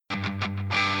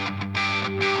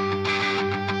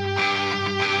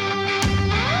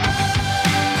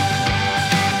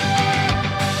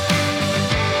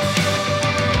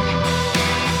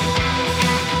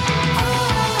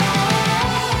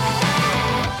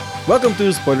Welcome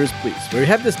to Spoilers Please, where we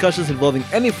have discussions involving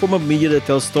any form of media that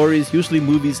tells stories, usually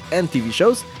movies and TV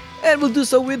shows, and we'll do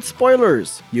so with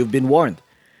spoilers. You've been warned.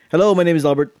 Hello, my name is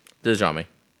Albert. This is Jami.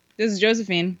 This is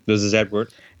Josephine. This is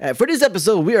Edward. For this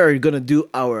episode, we are going to do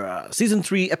our Season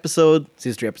 3 episode,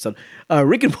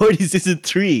 Rick and Morty Season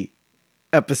 3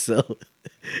 episode.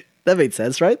 That made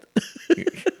sense, right?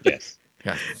 Yes.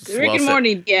 Yeah, Rick and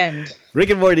Morty, the end.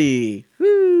 Rick and Morty.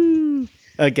 Woo!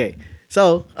 Okay,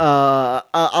 so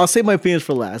I'll save my opinions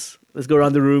for last. Let's go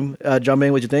around the room. John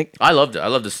Maine, what you think? I loved it. I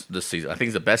love this season. I think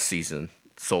it's the best season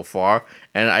so far.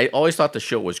 And I always thought the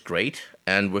show was great.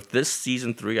 And with this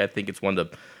season 3, I think it's one of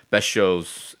the best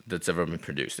shows that's ever been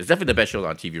produced. It's definitely the best show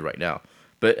on TV right now.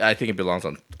 But I think it belongs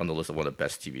on the list of one of the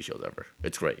best TV shows ever.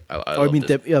 It's great.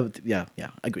 Yeah,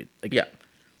 agreed. Yeah.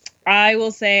 I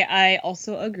will say I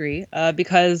also agree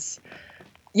because,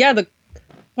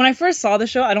 when I first saw the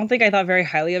show, I don't think I thought very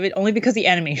highly of it, only because the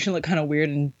animation looked kind of weird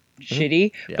and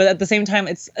shitty. Yeah. But at the same time,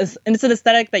 it's an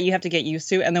aesthetic that you have to get used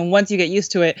to. And then once you get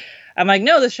used to it, I'm like,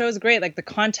 no, the show is great. Like the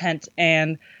content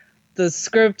and the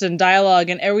script and dialogue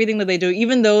and everything that they do,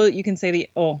 even though you can say the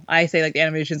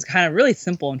animation is kind of really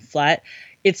simple and flat,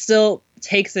 it still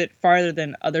takes it farther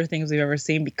than other things we've ever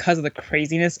seen because of the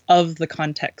craziness of the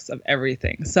context of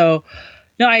everything. So,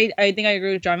 no, I think I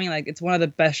agree with Johnny. Like, it's one of the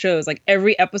best shows. Like,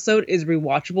 every episode is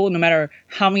rewatchable, no matter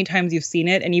how many times you've seen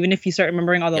it. And even if you start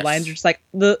remembering all the lines, you're just like,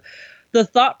 the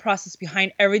thought process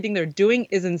behind everything they're doing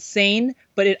is insane,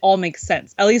 but it all makes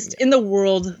sense, at least in the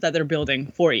world that they're building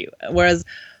for you. Whereas,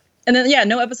 and then,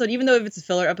 no episode, even though if it's a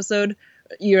filler episode,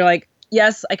 you're like,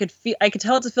 yes, I could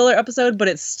tell it's a filler episode, but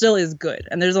it still is good.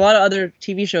 And there's a lot of other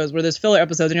TV shows where there's filler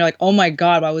episodes, and you're like, oh my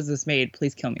god, why was this made?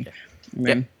 Please kill me.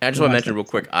 Yeah. I just want to mention real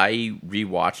quick, I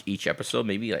rewatch each episode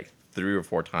maybe like 3 or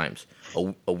 4 times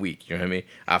a week. You know what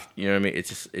I mean?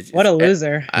 It's what a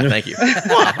loser. Thank you.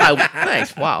 Wow,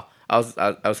 thanks. Wow. I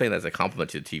was saying that as a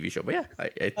compliment to the TV show, but yeah,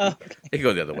 it can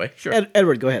go the other way. Sure.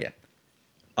 Edward, go ahead.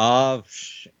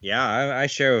 Yeah. I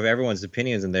share with everyone's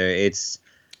opinions in there. It's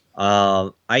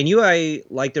I knew I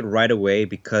liked it right away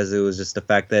because it was just the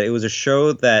fact that it was a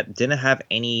show that didn't have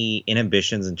any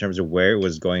inhibitions in terms of where it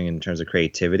was going in terms of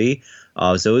creativity.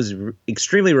 So it was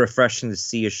extremely refreshing to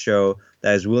see a show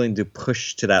that is willing to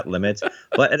push to that limit.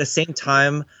 But at the same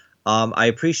time, I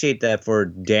appreciate that for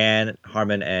Dan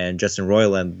Harmon and Justin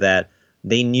Roiland that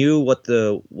they knew what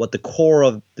the core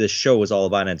of the show was all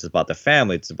about, and it's about the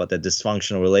family. It's about the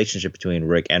dysfunctional relationship between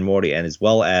Rick and Morty, and as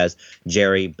well as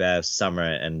Jerry, Bev, Summer,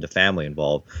 and the family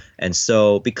involved. And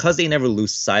so, because they never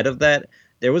lose sight of that,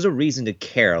 there was a reason to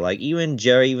care. Like, even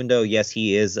Jerry, even though, yes,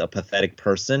 he is a pathetic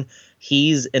person,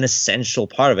 he's an essential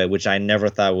part of it, which I never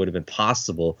thought would have been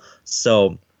possible.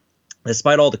 So,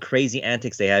 despite all the crazy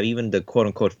antics they have, even the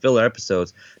quote-unquote filler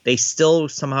episodes, they still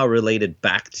somehow related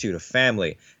back to the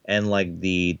family and like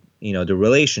the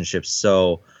relationships.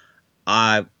 So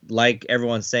like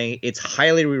everyone's saying, it's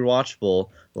highly rewatchable.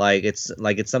 Like it's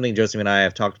something Joseph and I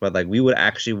have talked about. Like, we would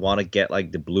actually want to get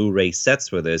like the Blu-ray sets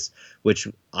for this, which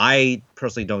I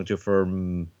personally don't do for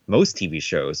most TV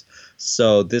shows.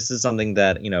 So this is something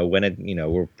that when it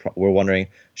we're wondering,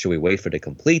 should we wait for the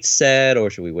complete set or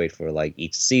should we wait for like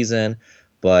each season?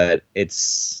 But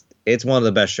it's one of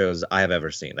the best shows I have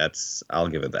ever seen. I'll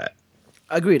give it that.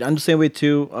 Agreed. I'm the same way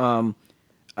too. I'm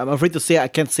afraid to say I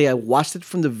can't say I watched it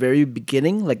from the very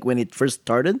beginning, like when it first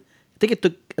started. I think it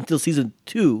took until season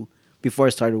 2 before I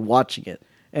started watching it,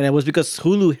 and it was because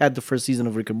Hulu had the first season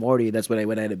of Rick and Morty. That's when I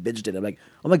went ahead and binged it. I'm like,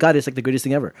 oh my god, it's like the greatest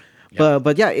thing ever. Yeah.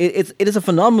 But yeah, it is a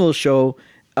phenomenal show,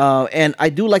 and I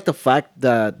do like the fact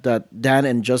that Dan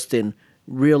and Justin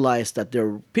realized that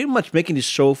they're pretty much making this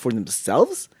show for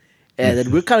themselves, and that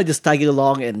we're kind of just tagging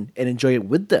along and enjoying it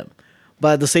with them.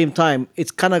 But at the same time,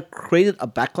 it's kind of created a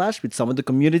backlash with some of the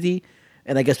community,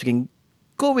 and I guess we can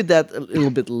go with that a little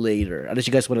bit later. Unless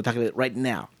you guys want to talk about it right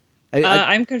now.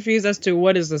 I'm confused as to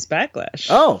what is this backlash.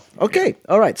 Oh, okay.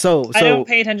 All right. So I don't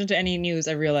pay attention to any news,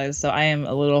 I realize, so I am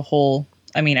a little hole.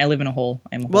 I mean, I live in a hole.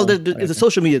 I'm a hole. Well, it's a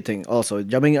social media thing also.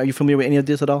 Jamming, are you familiar with any of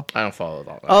this at all? I don't follow it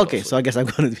all. Okay, so I guess I'm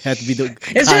going to have to be the...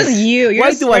 It's just you. You're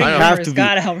Why do I have to be...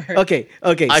 God, Albert. Okay.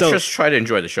 I just try to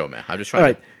enjoy the show, man. I'm just trying all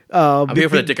right. I'm here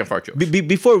for the dick and fart jokes.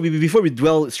 Before we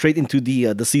dwell straight into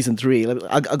the season 3,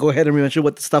 I'll go ahead and mention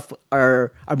what stuff I'm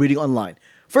reading online.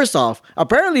 First off,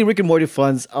 apparently Rick and Morty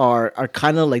fans are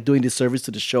kind of like doing this service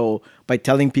to the show by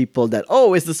telling people that,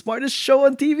 oh, it's the smartest show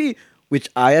on TV. which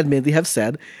I admittedly have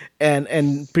said, and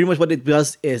pretty much what it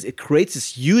does is it creates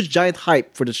this huge giant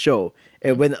hype for the show.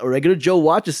 And when a regular Joe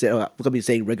watches it, I'm gonna be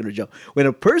saying regular Joe. When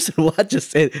a person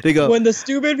watches it, they go, When the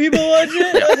stupid people watch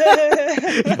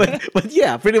it. but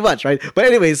yeah, pretty much, right? But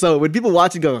anyway, so when people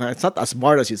watch it, go, it's not as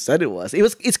smart as you said it was.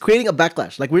 It's creating a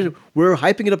backlash. Like we're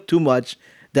hyping it up too much.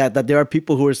 That there are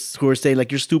people who are saying like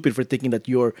you're stupid for thinking that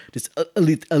you're this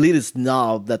elitist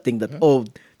snob that think that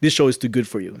this show is too good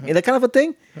for you and that kind of a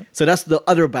thing. So that's the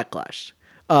other backlash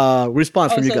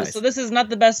response from you guys. So this is not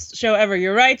the best show ever.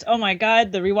 You're right. Oh my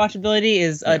god, the rewatchability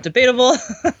is debatable.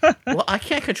 Well, I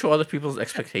can't control other people's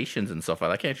expectations and stuff.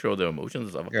 I can't control their emotions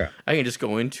and stuff. Yeah. I can just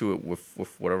go into it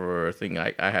with whatever thing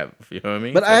I have. You know what I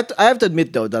mean? But I have to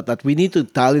admit though that we need to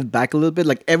dial it back a little bit.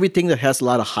 Like everything that has a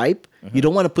lot of hype, you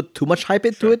don't want to put too much hype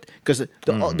into it because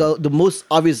the most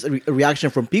obvious reaction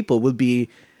from people will be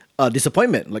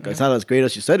disappointment. Like it's not as great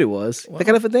as you said it was. That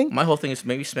kind of a thing. My whole thing is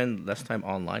maybe spend less time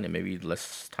online and maybe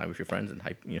less time with your friends and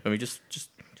hype. You know, what I mean,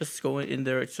 just go in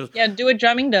there. It's just Do what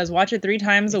Drumming does. Watch it 3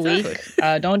 times a week.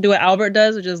 Exactly. Don't do what Albert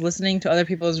does, which is listening to other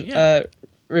people's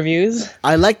reviews.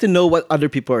 I like to know what other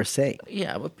people are saying.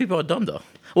 yeah, but people are dumb though.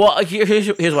 Well, here's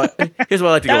what I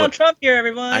like to go. Donald Trump here,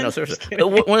 everyone. I know, seriously.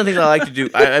 One of the things I like to do,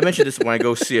 I mentioned this when I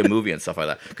go see a movie and stuff like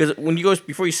that. Because when you go,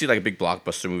 before you see like a big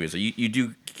blockbuster movie, so you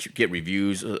do get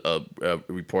reviews,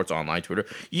 reports online, Twitter.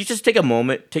 You just take a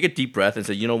moment, take a deep breath, and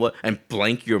say, you know what, and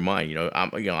blank your mind.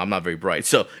 I'm not very bright,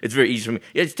 so it's very easy for me.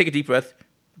 Yeah, just take a deep breath,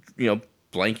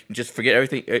 blank, just forget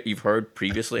everything you've heard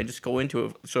previously, and just go into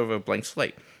a sort of a blank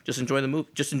slate. Just enjoy the movie.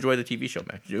 Just enjoy the TV show,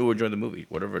 man. You enjoy the movie,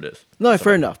 whatever it is. No,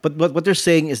 fair enough. But what they're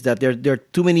saying is that there are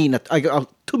too many,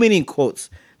 too many in quotes.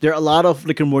 There are a lot of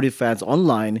Rick and Morty fans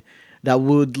online that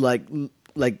would like kind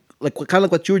of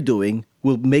like what you're doing,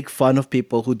 will make fun of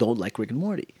people who don't like Rick and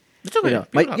Morty. It's okay.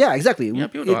 Yeah, exactly. Yeah,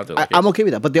 people don't have to like it. I'm okay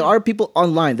with that. But there are people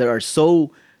online that are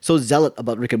so zealot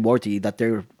about Rick and Morty that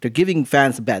they're giving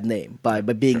fans a bad name by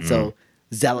being so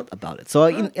zealot about it. So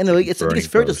anyway, it's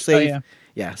fair to say,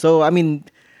 yeah. So I mean,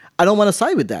 I don't want to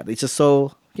side with that. It's just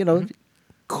so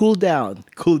cool down.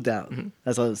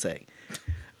 That's all I'm saying.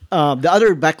 The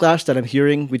other backlash that I'm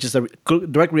hearing, which is a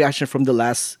direct reaction from the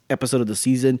last episode of the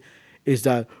season, is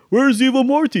that where's Evil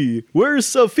Morty?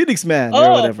 Where's Phoenix Man? Or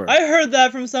whatever. I heard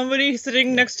that from somebody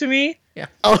sitting next to me. Yeah.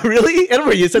 Oh, really?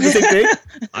 Edward, you said the same thing?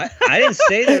 I didn't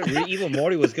say that Evil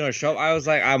Morty was gonna show up. I was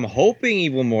like, I'm hoping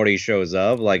Evil Morty shows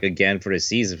up, like again for the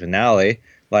season finale.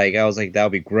 Like I was like, that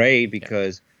would be great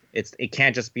because it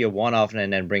can't just be a one-off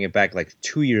and then bring it back like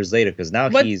 2 years later because now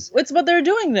It's what they're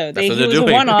doing though. That's what He they're was a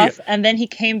doing. one-off and then he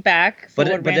came back. For But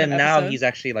then random now episode. he's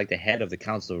actually like the head of the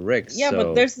Council of Ricks. Yeah, so.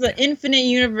 but there's the infinite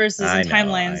universes I and know,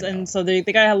 timelines, I know. and so they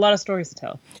got a lot of stories to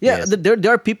tell. Yeah, Yes.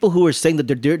 there are people who are saying that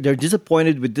they're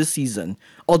disappointed with this season.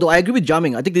 Although I agree with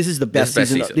Jamming, I think this is the best This is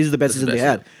the season. best season. This is the best This is season the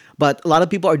they best had. But a lot of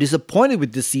people are disappointed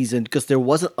with this season because there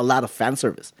wasn't a lot of fan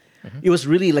service. It was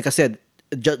really, like I said,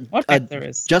 What fan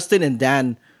service? Justin and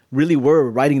Dan really were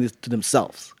writing this to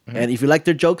themselves. And if you like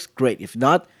their jokes, great. If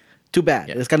not, too bad.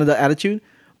 Yeah. That's kind of the attitude.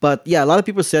 But yeah, a lot of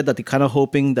people said that they're kind of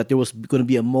hoping that there was going to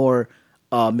be a more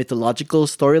mythological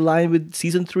storyline with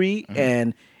season 3,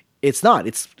 and it's not.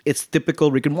 It's typical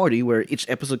Rick and Morty, where each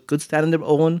episode could stand on their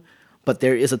own, but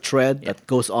there is a thread that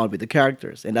goes on with the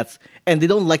characters, and they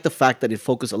don't like the fact that it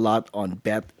focused a lot on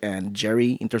Beth and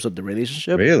Jerry in terms of the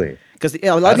relationship. Really? Because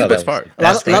a lot of people, best part. a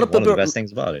lot of one of people, the best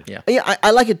things about it. Yeah. yeah, I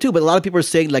like it too, but a lot of people are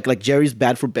saying like Jerry's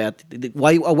bad for Beth.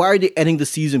 Why are they ending the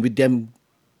season with them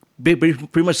pretty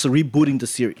much rebooting the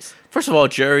series? First of all,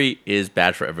 Jerry is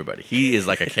bad for everybody. He is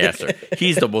like a cancer.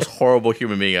 He's the most horrible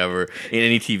human being ever in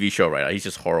any TV show right now. He's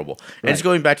just horrible. And it's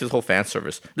going back to this whole fan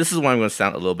service. This is why I'm going to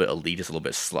sound a little bit elitist, a little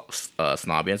bit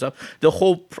snobby and stuff.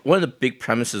 One of the big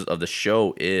premises of the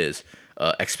show is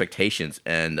expectations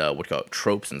and what you call it,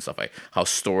 tropes and stuff, like how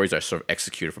stories are sort of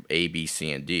executed from A, B,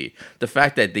 C, and D. The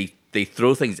fact that they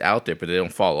throw things out there but they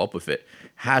don't follow up with it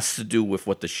has to do with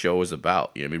what the show is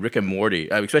about. You know what I mean? Rick and Morty,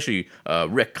 especially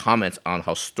Rick, comments on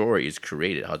how story is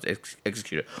created, how it's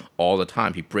executed all the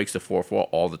time. He breaks the fourth wall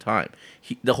all the time.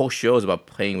 The whole show is about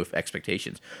playing with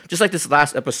expectations. Just like this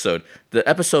last episode, the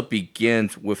episode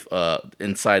begins with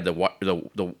inside the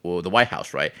White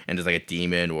House, right? And there's like a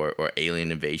demon or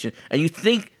alien invasion, and you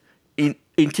think in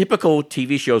typical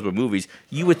TV shows or movies,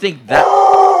 you would think that.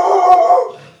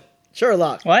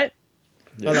 Sherlock. What?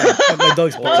 Hold on, my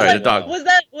dog's barking. Sorry, the dog. Was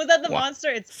that the What? monster?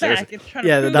 It's Seriously? back. It's trying to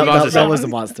Yeah, prove that it. was the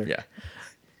monster. Yeah.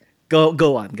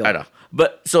 Go on. I know.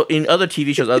 But so in other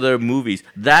TV shows, other movies,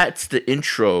 that's the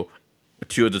intro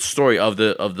to the story of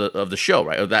the show,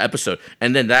 right, of that episode,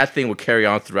 and then that thing would carry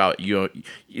on throughout.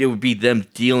 It would be them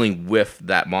dealing with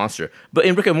that monster. But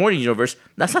in Rick and Morty universe,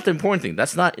 that's not the important thing.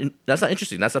 That's not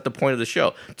interesting. That's not the point of the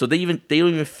show. So they don't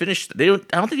even finish. I don't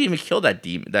think they even kill that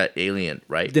demon, that alien,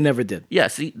 right? They never did. Yeah,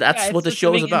 see, that's Yeah, what the it's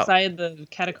show is living about. inside the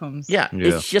catacombs. Yeah, Yeah.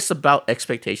 it's just about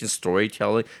expectation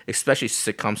storytelling, especially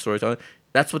sitcom storytelling.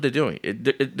 That's what they're doing.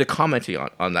 They're commenting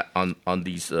on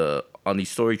these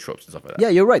story tropes and stuff like that. Yeah,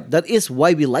 you're right. That is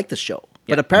why we like the show.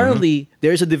 But apparently,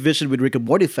 there is a division with Rick and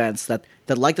Morty fans that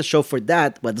like the show for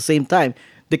that, but at the same time,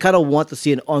 they kind of want to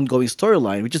see an ongoing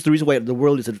storyline, which is the reason why the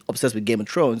world is obsessed with Game of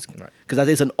Thrones, because that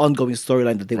is an ongoing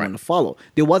storyline that they want to follow.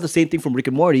 They want the same thing from Rick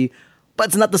and Morty, but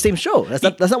it's not the same show. That's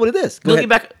not what it is. Go Looking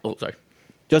ahead. back, sorry.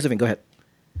 Josephine, go ahead.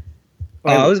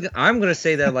 I'm gonna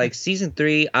say that like season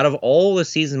 3, out of all the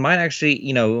seasons, mine actually,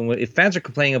 if fans are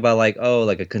complaining about like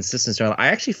a consistent storyline, I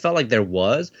actually felt like there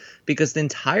was, because the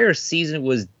entire season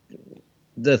was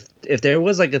if there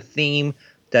was like a theme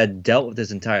that dealt with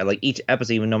this entire, like each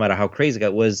episode, even no matter how crazy it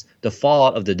got, was the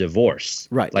fallout of the divorce,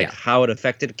 Right, Like yeah. how it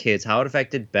affected kids, how it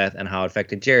affected Beth, and how it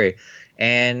affected Jerry,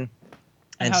 and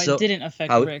And how so- it didn't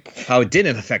affect how, Rick. how it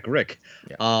didn't affect Rick.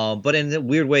 But in a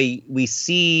weird way, we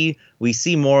see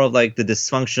more of like the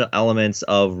dysfunctional elements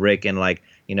of Rick, and like,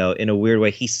 in a weird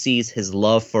way, he sees his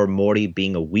love for Morty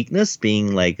being a weakness,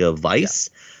 being like a vice.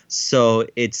 So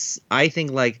I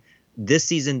think like this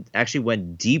season actually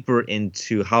went deeper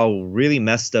into how really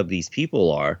messed up these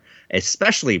people are,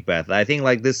 especially Beth. I think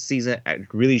like this season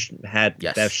really had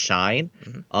Yes. Beth shine,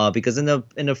 because in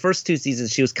the first 2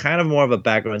 seasons she was kind of more of a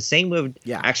background. Same with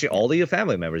actually all the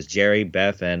family members, Jerry,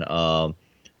 Beth, and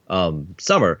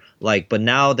Summer. Like, but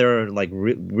now they're like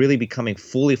really becoming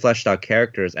fully fleshed out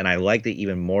characters, and I like that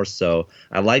even more so.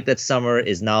 I like that Summer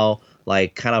is now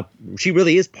like kind of, she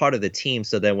really is part of the team,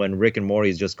 so that when Rick and Morty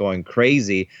is just going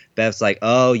crazy, Beth's like,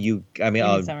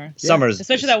 Summer. Summer's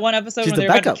Especially that one episode She's when the they're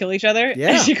about to backup. kill each other.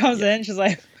 Yeah. And she comes in, she's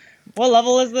like, what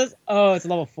level is this? Oh, it's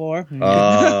level 4.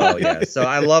 Oh yeah. So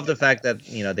I love the fact that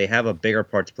they have a bigger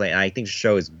part to play, and I think the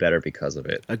show is better because of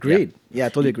it. Agreed. Yeah,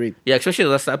 totally agreed. Yeah, especially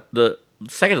the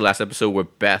second to last episode where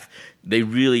Beth, they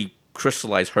really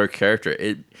crystallized her character.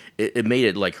 It made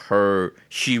it like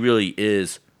she really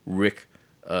is Rick's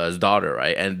daughter,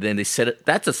 right? And then they set it.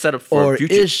 That's a setup for Or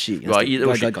future. is she? Well,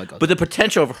 Go. but the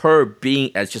potential of her being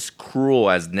as just cruel,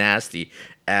 as nasty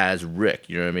as Rick.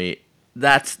 You know what I mean?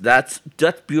 That's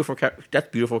beautiful. That's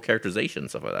beautiful characterization and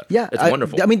stuff like that. Yeah, it's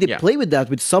wonderful. I mean, they Yeah. play with that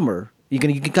with Summer. You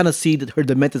can kind of see that her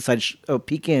demented side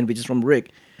peek in, which is from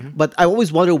Rick. But I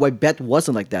always wonder why Beth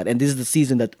wasn't like that. And this is the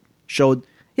season that showed,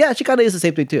 yeah, she kind of is the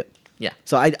same thing too. Yeah.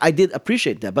 So I did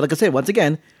appreciate that. But like I said, once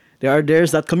again,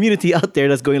 there's that community out there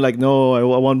that's going like, no, I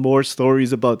want more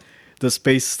stories about the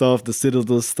space stuff, the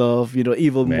Citadel stuff,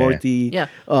 evil Man. Morty, Yeah.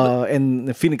 and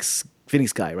the Phoenix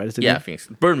guy, right? Is it Yeah, him? Phoenix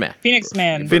Birdman. Phoenix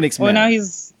Man. Phoenix Well, Man. now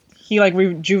he like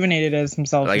rejuvenated as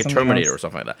himself. Like or a something Terminator else. or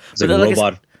something like that. It's like then, a like I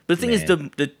robot said, the thing is,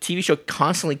 man. the TV show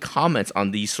constantly comments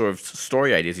on these sort of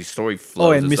story ideas, these story flows.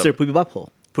 Oh, and Mr. stuff. Poopy Butthole.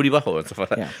 Putty Butthole and stuff like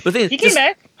that. Yeah. But the thing is, He came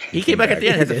back. He came back at the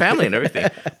end, has a family and everything.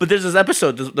 But there's this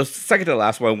episode, the second to the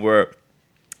last one, where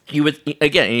you would,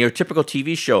 again, in your typical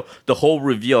TV show, the whole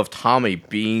reveal of Tommy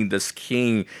being this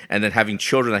king and then having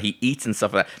children that he eats and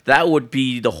stuff like that would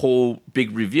be the whole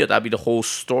big reveal. That'd be the whole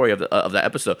story of that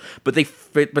episode. But they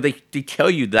tell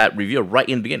you that reveal right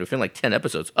in the beginning, within like 10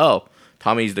 episodes. Oh,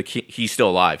 Tommy's the king. He's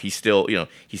still alive. He's still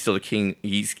the king.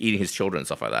 He's eating his children and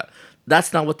stuff like that.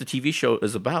 That's not what the TV show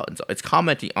is about. And so it's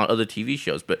commenting on other TV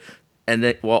shows, and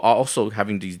then while also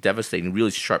having these devastating,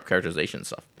 really sharp characterization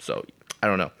stuff. So I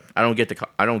don't know. I don't get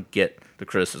the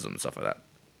criticism and stuff like that.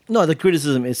 No, the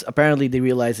criticism is apparently they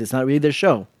realize it's not really their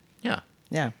show. Yeah.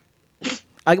 Yeah.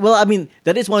 I mean,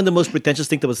 that is one of the most pretentious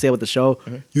things that would say about the show.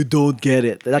 You don't get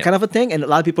it. That kind of a thing. And a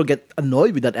lot of people get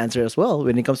annoyed with that answer as well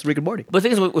when it comes to Rick and Morty. But the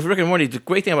thing is, with Rick and Morty, the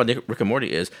great thing about Rick and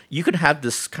Morty is you can have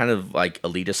this kind of like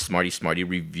elitist, smarty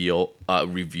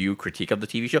review critique of the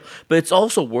TV show, but it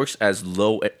also works as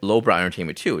lowbrow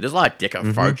entertainment too. There's a lot of dick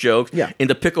and fart jokes. Yeah. In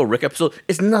the Pickle Rick episode,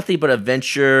 it's nothing but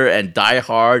adventure and Die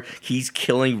Hard. He's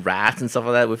killing rats and stuff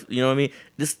like that. With what I mean.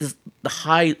 This the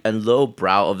high and low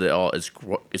brow of it all is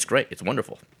great. It's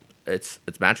wonderful. It's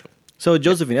magical. So,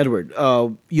 Josephine, Edward,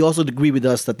 you also agree with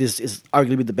us that this is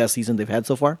arguably the best season they've had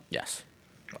so far? Yes.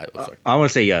 Sorry. I want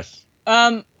to say yes.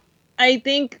 I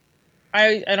think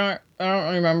I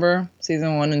don't remember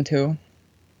season 1 and 2.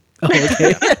 Oh,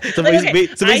 okay. Somebody's okay,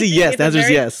 saying I think yes. it's The a answer is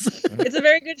very- yes. It's a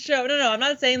very good show. No, I'm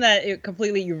not saying that it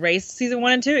completely erased season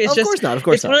 1 and 2. It's Of just course not, of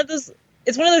course it's not. one of those.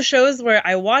 it's one of those shows where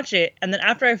I watch it and then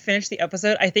after I finish the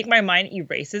episode, I think my mind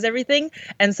erases everything.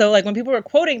 And so like when people were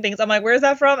quoting things, I'm like, where's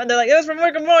that from? And they're like, it was from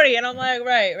Rick and Morty. And I'm like,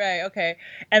 right, okay.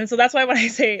 And so that's why when I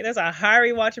say there's a high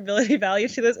rewatchability value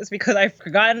to this, it's because I've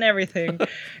forgotten everything.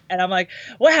 And I'm like,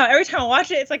 wow, every time I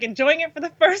watch it, it's like enjoying it for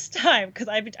the first time because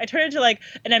I turn into like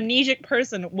an amnesic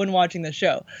person when watching the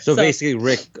show. So basically,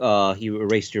 Rick, he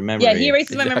erased your memory. Yeah, he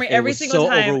erases my memory every single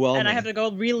time, overwhelming. and I have to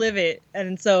go relive it.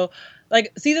 And so,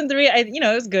 like season 3,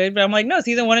 it was good, but I'm like, no,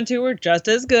 season 1 and 2 were just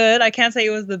as good. I can't say it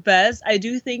was the best.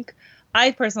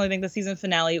 I personally think the season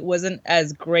finale wasn't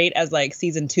as great as like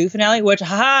season 2 finale, which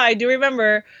I do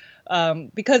remember,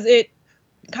 because it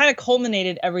kind of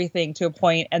culminated everything to a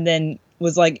point, and then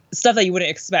was like stuff that you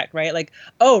wouldn't expect, right? Like,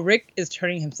 oh, Rick is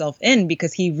turning himself in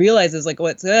because he realizes like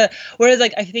what's whereas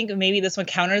like I think maybe this one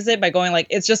counters it by going like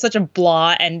it's just such a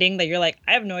blah ending that you're like,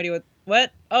 I have no idea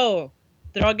what oh,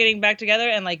 they're all getting back together,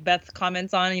 and like Beth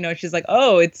comments on, she's like,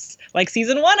 oh, it's like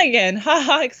season 1 again,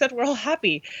 haha, except we're all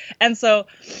happy. And so,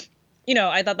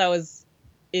 I thought that was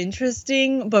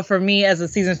interesting, but for me as a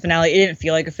season finale, it didn't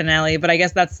feel like a finale. But I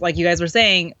guess that's, like you guys were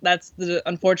saying, that's the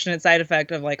unfortunate side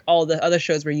effect of like all the other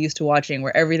shows we're used to watching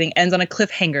where everything ends on a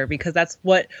cliffhanger because that's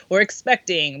what we're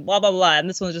expecting, blah blah blah. And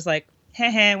this one's just like, we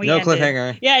no ended.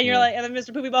 cliffhanger. Yeah, and you're like, and then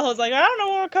Mr. Poopy Butthole's like, I don't know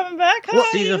when we're coming back. Well,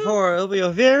 season 4, it'll be a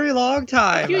very long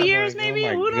time. A few I'm years like, maybe, oh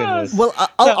my who knows? goodness. Well,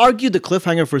 I'll argue the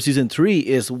cliffhanger for season 3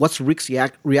 is what's Rick's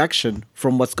reaction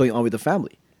from what's going on with the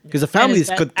family. Because the family is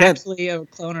that content. actually a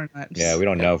clone or not? Yeah, we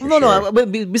don't know for No, sure. no.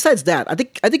 But besides that, I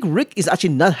think Rick is actually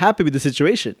not happy with the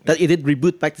situation that it did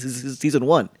reboot back to season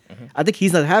 1. I think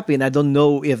he's not happy, and I don't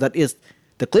know if that is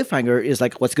the cliffhanger is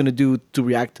like what's going to do to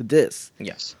react to this.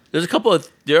 Yes. There are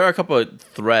a couple of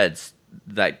threads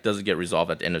that doesn't get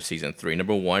resolved at the end of season 3.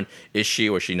 Number 1, is she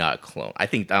or is she not a clone? I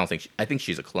think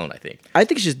she's a clone. I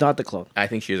think she's not the clone. I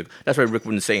think she's. That's why Rick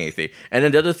wouldn't say anything. And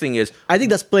then the other thing is, I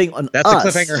think that's playing on That's us. a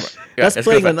cliffhanger. Yeah, That's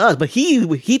playing on us. But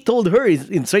he told her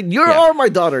in straight, "You're all my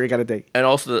daughter," kind of thing. and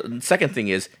also the second thing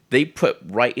is, they put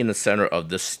right in the center of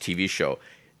this TV show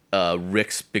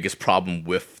Rick's biggest problem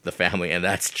with the family, and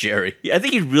that's Jerry. I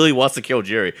think he really wants to kill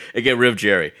Jerry and get rid of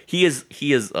Jerry. He is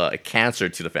a cancer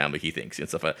to the family, he thinks, and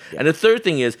stuff like that. Yeah. And the third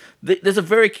thing is, there's a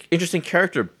very interesting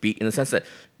character beat in the sense that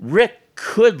Rick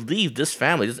could leave this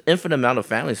family. There's an infinite amount of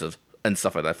families and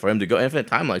stuff like that for him to go, infinite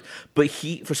timelines. But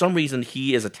for some reason,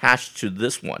 he is attached to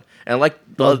this one. And like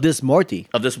this Morty.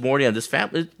 Of this Morty and this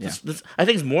family. I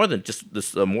think it's more than just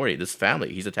this Morty, this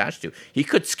family he's attached to. He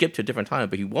could skip to a different time,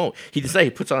 but he won't. He decided he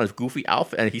puts on his goofy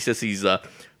outfit and he says he's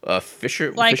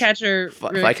Fisher. Flycatcher.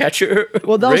 Flycatcher.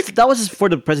 Well, that was just for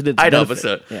the president's I know,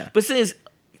 benefit. but the thing is,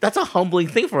 that's a humbling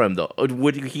thing for him, though.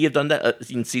 Would he have done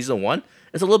that in season 1?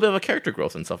 It's a little bit of a character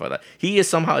growth and stuff like that. He is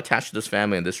somehow attached to this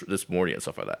family and this Morty and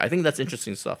stuff like that. I think that's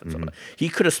interesting stuff and stuff like that. He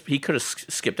could have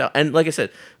skipped out. And like I said,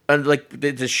 and like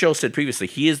the show said previously,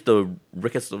 he is the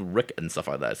Rickest of Rick and stuff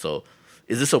like that. So,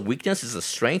 is this a weakness? Is it a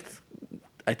strength?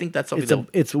 I think that's something.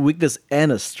 It's a weakness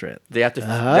and a strength. They have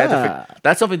to.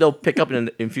 That's something they'll pick up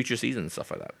in future seasons and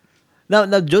stuff like that.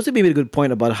 Now, Joseph made a good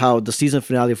point about how the season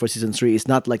finale for season 3 is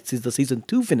not like the season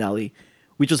 2 finale,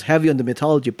 which was heavy on the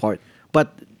mythology part.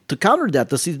 But to counter that,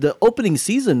 the opening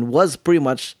season was pretty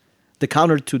much the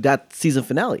counter to that season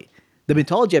finale. The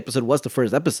mythology episode was the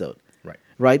first episode.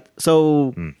 Right?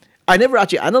 So I never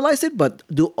actually analyzed it, but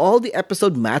do all the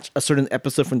episodes match a certain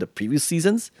episode from the previous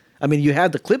seasons? I mean, you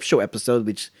have the clip show episode,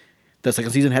 which the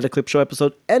second season had a clip show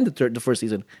episode, and the first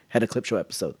season had a clip show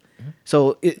episode.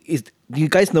 So do you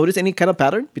guys notice any kind of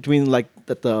pattern between like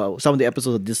some of the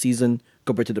episodes of this season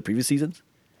compared to the previous seasons?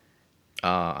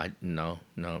 No,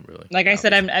 really. Like I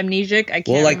said, I'm amnesic. I can't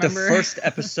remember. Well, like the first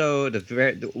episode,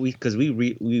 because we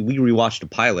rewatched the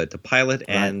pilot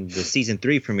and the season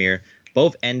 3 premiere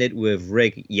both ended with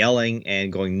Rick yelling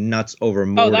and going nuts over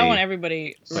Morty. Oh, that one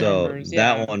everybody remembers. So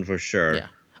that one for sure. Yeah.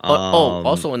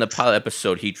 Also in the pilot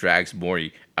episode, he drags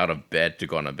Morty out of bed to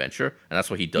go on an adventure, and that's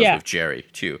what he does with Jerry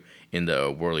too in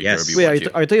the Whirly Derby. Wait, are you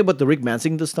talking about the Rick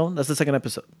Mansing the stone? That's the second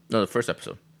episode. No, the first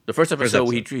episode. The first episode,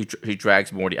 he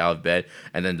drags Morty out of bed,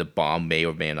 and then the bomb may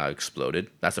or may not exploded.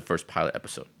 That's the first pilot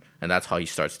episode, and that's how he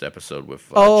starts the episode with.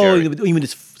 Jerry. You mean the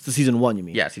season 1? You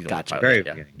mean? Yeah, season 1. Very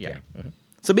yeah. Mm-hmm.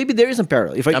 So maybe there is some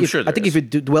parallel. I'm sure I think if you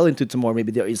dwell into it some more,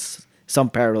 maybe there is some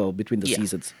parallel between the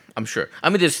seasons. I'm sure. I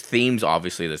mean, there's themes,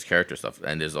 obviously, there's character stuff,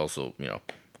 and there's also,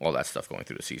 all that stuff going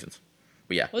through the seasons.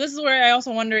 But yeah. Well, this is where I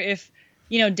also wonder if,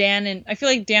 Dan, and I feel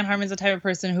like Dan Harmon's the type of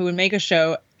person who would make a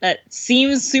show that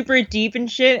seems super deep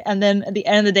and shit, and then at the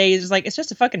end of the day, he's just like, it's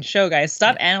just a fucking show, guys.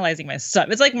 Stop analyzing my stuff.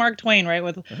 It's like Mark Twain, right?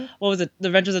 With what was it, The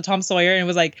Adventures of Tom Sawyer, and it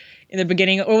was like in the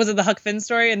beginning, or was it the Huck Finn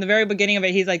story? In the very beginning of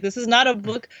it, he's like, this is not a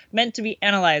book meant to be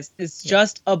analyzed. It's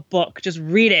just a book. Just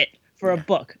read it for a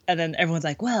book. And then everyone's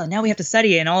like, well, now we have to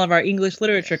study it in all of our English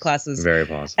literature classes. Very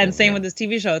possible. And same with this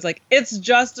TV show. It's like, it's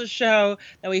just a show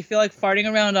that we feel like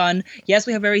farting around on. Yes,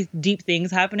 we have very deep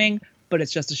things happening, but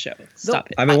it's just a show.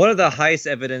 Stop it. I mean, one of the highest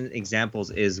evident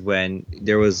examples is when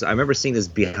there was, I remember seeing this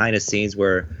behind the scenes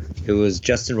where it was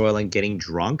Justin Roiland getting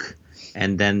drunk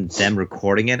and then them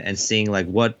recording it and seeing like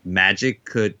what magic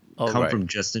could come from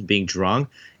Justin being drunk.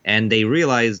 And they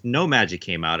realized no magic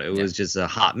came out. It was just a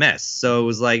hot mess. So it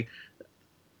was like,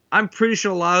 I'm pretty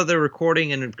sure a lot of the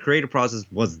recording and the creative process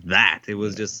was that. It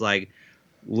was just like,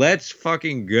 let's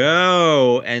fucking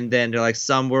go. And then they're like,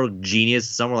 some were genius.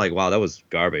 Some were like, wow, that was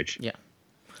garbage. Yeah.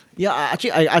 Yeah,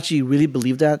 I actually really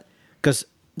believe that, because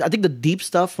I think the deep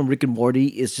stuff from Rick and Morty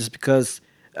is just because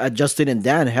Justin and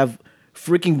Dan have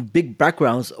freaking big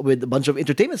backgrounds with a bunch of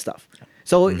entertainment stuff.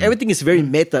 So everything is very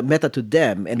meta to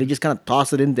them, and they just kind of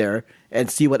toss it in there and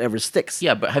see whatever sticks.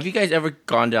 Yeah, but have you guys ever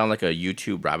gone down like a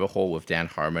YouTube rabbit hole with Dan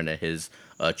Harmon and his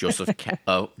Joseph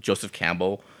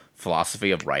Campbell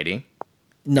philosophy of writing?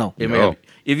 No.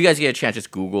 If you guys get a chance,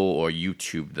 just Google or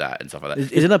YouTube that and stuff like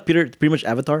that. Isn't that pretty much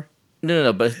Avatar?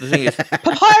 No. But the thing is,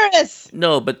 Papyrus!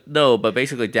 no. But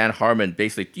basically, Dan Harmon,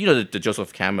 the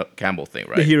Joseph Campbell thing,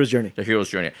 right? The hero's journey. The hero's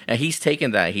journey, and he's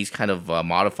taken that, he's kind of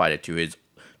modified it to his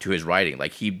writing.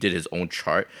 Like, he did his own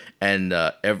chart, and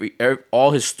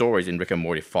all his stories in Rick and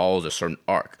Morty follows a certain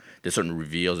arc. There's certain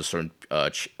reveals, there's certain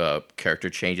character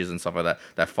changes and stuff like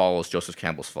that follows Joseph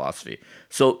Campbell's philosophy.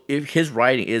 So if his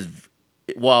writing is,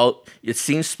 while it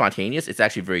seems spontaneous, it's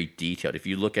actually very detailed. If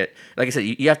you look at, like I said,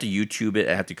 you have to YouTube it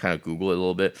and have to kind of Google it a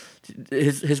little bit.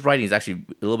 His writing is actually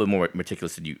a little bit more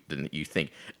meticulous than you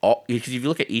think. Because if you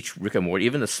look at each Rick and Morty,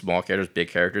 even the small characters, big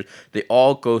characters, they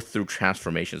all go through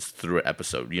transformations through an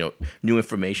episode. New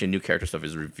information, new character stuff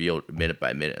is revealed minute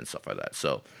by minute and stuff like that.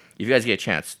 So if you guys get a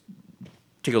chance,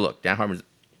 take a look. Dan Harmon's,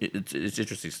 it's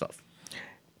interesting stuff.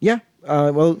 Yeah.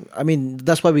 Well, I mean,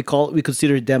 that's why we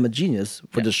consider them a genius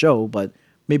for the show, but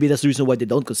maybe that's the reason why they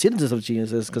don't consider themselves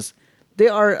geniuses, because they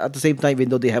are, at the same time, even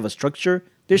though they have a structure,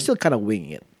 they're still kind of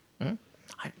winging it.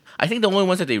 I think the only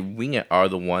ones that they wing it are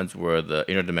the ones where the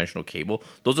interdimensional cable.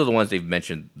 Those are the ones they've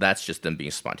mentioned. That's just them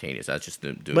being spontaneous. That's just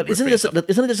them doing. But isn't this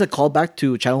a callback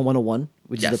to Channel 101,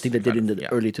 which is the thing they did in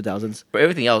the early 2000s? But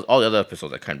everything else, all the other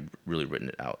episodes, are kind of really written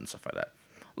it out and stuff like that.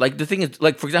 Like, the thing is,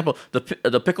 like, for example,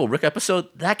 the Pickle Rick episode,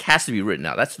 that has to be written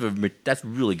out. That's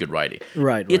really good writing.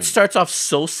 Right. It starts off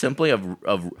so simply of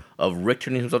Rick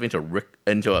turning himself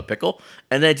into a pickle,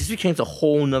 and then it just becomes a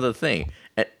whole nother thing.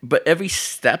 But every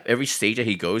step, every stage that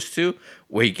he goes to,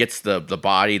 where he gets the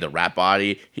body, the rat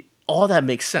body, all that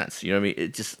makes sense. You know what I mean?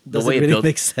 It just Does it really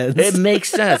make sense? It makes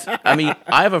sense. I mean,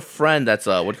 I have a friend that's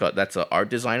that's an art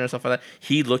designer and stuff like that.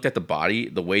 He looked at the body,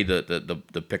 the way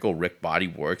the Pickle Rick body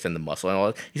works and the muscle and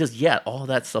all that. He says, yeah, all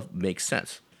that stuff makes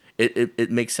sense.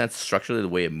 It makes sense structurally, the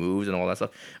way it moves and all that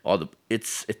stuff.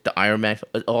 It's the Iron Man.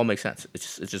 It all makes sense.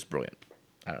 It's just brilliant.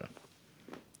 I don't know.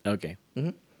 Okay. Mm-hmm.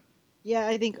 Yeah,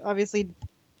 I think obviously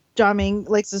John Ming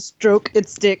likes to stroke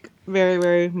its dick very,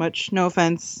 very much. No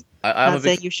offense. I'm not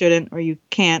saying you shouldn't or you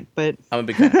can't, but I'm a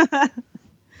big fan.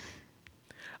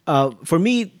 For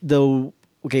me, going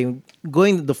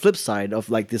the flip side of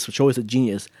like this show is a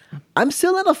genius, I'm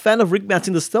still not a fan of Rick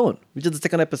Matching the Stone, which is the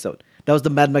second episode. That was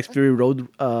the Mad Max Fury Road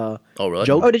really?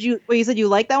 joke. Oh, did you? Well, you said you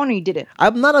liked that one or you didn't?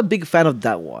 I'm not a big fan of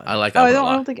that one. I like that one a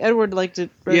lot. I don't think Edward liked it.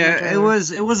 Very much Yeah,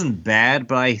 either. it wasn't bad,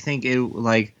 but I think it was.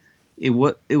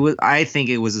 I think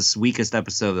it was the weakest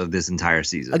episode of this entire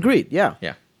season. Agreed. Yeah.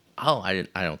 Yeah. Oh, I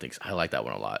don't think so. I like that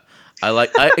one a lot.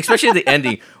 Especially the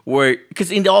ending, where,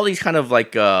 because in all these kind of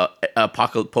like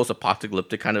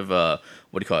post-apocalyptic kind of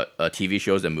TV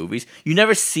shows and movies, you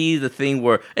never see the thing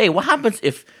where, hey, what happens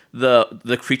if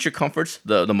the creature comforts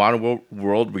the modern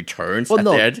world returns at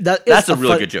the end? That's a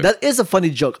really good joke. That is a funny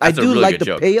joke. That's I a do really like good the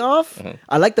joke. payoff.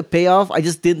 I like the payoff. I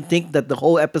just didn't think that the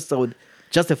whole episode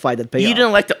justified that payoff. You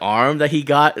didn't like the arm that he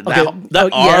got? Okay.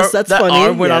 That arm, Yes, that's that funny.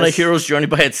 arm went on a Yes. hero's journey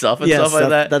by itself and Yes, stuff like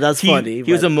that. that's funny,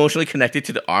 He was but- emotionally connected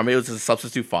to the arm. It was his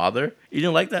substitute father. You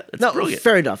didn't like that? It's No, brilliant.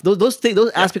 fair enough. Those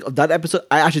aspects of that episode,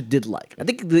 I actually did like. I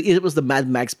think it was the Mad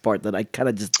Max part that I kind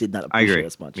of just did not I appreciate agree.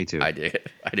 as much. Me too. I dig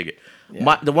it.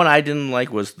 The one I didn't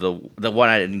like was the one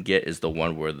I didn't get is the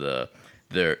one where the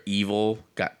their evil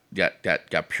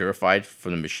got purified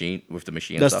from the machine with the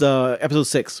machine. That's and stuff. the episode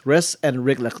 6, rest and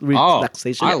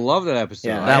relaxation. I love that episode.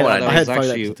 Yeah, that one I had was fun with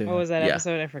that actually. episode too. What was that Yeah.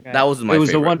 episode? I forgot. That was my It was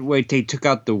favorite. the one where they took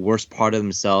out the worst part of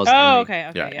themselves. Oh, and okay.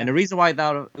 Okay. yeah. Yeah. And the reason why I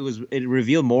thought it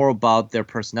revealed more about their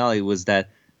personality was that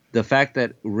the fact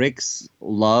that Rick's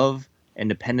love and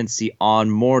dependency on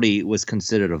Morty was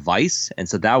considered a vice, and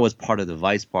so that was part of the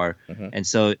vice part. Mhm. And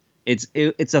so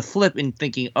it's a flip in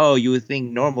thinking. Oh, you would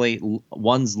think normally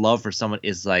one's love for someone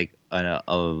is like a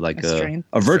strength.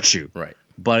 virtue, Right.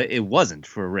 but it wasn't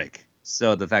for Rick.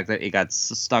 So the fact that it got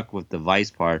stuck with the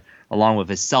vice part, along with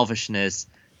his selfishness,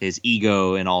 his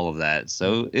ego, and all of that.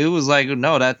 So it was like,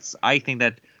 no, I think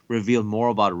that revealed more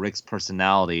about Rick's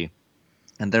personality,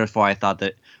 and therefore I thought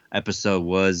that episode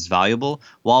was valuable.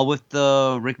 While with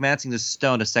the Rick Mancing the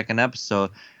Stone, the second episode,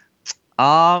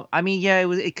 I mean, yeah,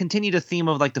 it continued a theme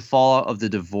of like the fallout of the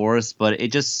divorce, but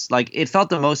it just like it felt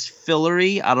the most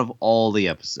fillery out of all the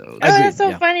episodes. I agree, that's so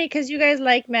yeah. funny because you guys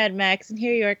like Mad Max, and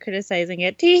here you are criticizing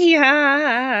it. Tee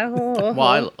ha.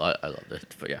 Well, I loved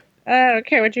it, but yeah. I don't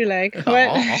care what you like.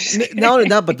 What? Not only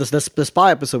that, but the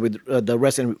spy episode with the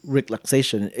rest and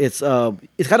relaxation. It's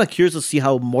kind of curious to see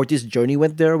how Morty's journey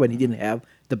went there when he didn't have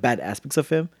the bad aspects of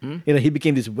him. You know, he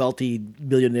became this wealthy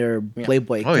billionaire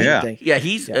playboy. Oh, kind yeah. of thing. Yeah,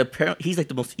 he's like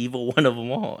the most evil one of them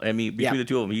all. I mean, between Yeah. the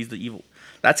two of them, he's the evil.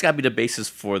 That's got to be the basis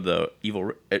for the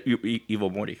evil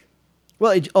Morty.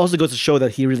 Well, it also goes to show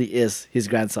that he really is his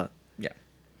grandson. Yeah.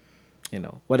 You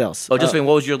know what else? Oh, Josephine,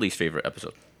 what was your least favorite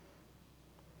episode?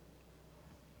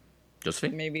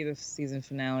 Josephine? Maybe the season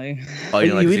finale. Oh,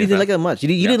 you didn't really seeing didn't like that much. You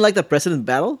didn't like the president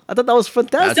battle? I thought that was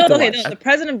fantastic. That's to Okay, watch. no, the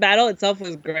president battle itself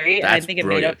was great. I That's think it made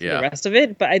brilliant, up for yeah. the rest of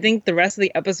it, but I think the rest of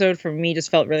the episode for me just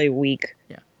felt really weak.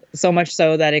 Yeah. So much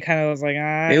so that it kind of was like,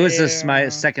 It was just my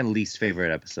second least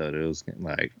favorite episode. It was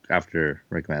like after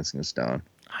Rick Mancing the Stone.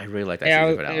 I really like that Yeah,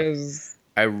 season it finale. was.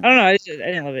 I don't know. I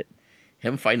didn't love it.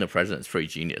 Him fighting the president is pretty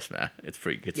genius, man. It's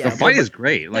pretty good. Yeah, The fight is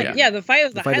great. Like Like, yeah, the fight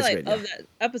was the fight is highlight great, of that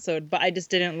episode, but I just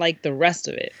didn't like the rest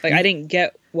of it. Like, I didn't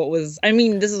get what was. I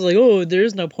mean, this is like, oh,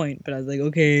 there's no point, but I was like,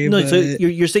 okay. No, but so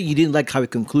you're saying you didn't like how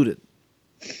it concluded.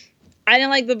 I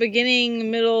didn't like the beginning,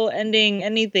 middle, ending,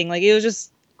 anything. Like, it was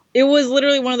just. It was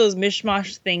literally one of those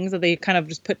mishmash things that they kind of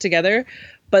just put together,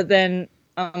 but then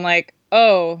I'm like,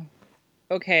 oh,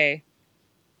 okay.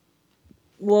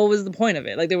 What was the point of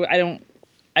it? Like,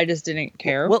 I just didn't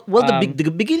care. Well,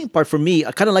 the beginning part for me,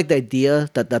 I kind of like the idea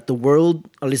that the world,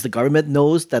 or at least the government,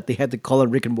 knows that they had to call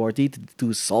on Rick and Morty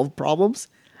to solve problems.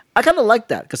 I kind of like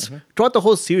that because throughout the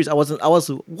whole series, I was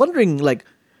wondering like,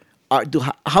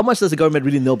 how much does the government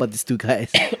really know about these two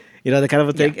guys? You know, that kind of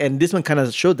a thing. And this one kind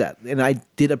of showed that, and I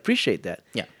did appreciate that.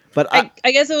 Yeah. But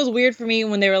I guess it was weird for me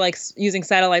when they were like using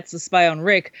satellites to spy on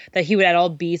Rick that he would at all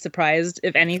be surprised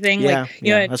if anything. yeah, Like,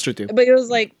 you know, that's true too. But it was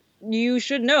like, you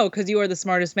should know because you are the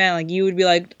smartest man. Like, you would be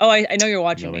like, oh, I know you're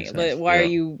watching That me, makes but sense. why are Yeah.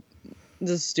 you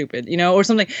just stupid, you know, or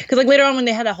something? Because like later on when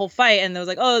they had that whole fight and it was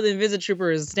like, oh, the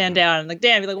Invisitroopers stand down, and like,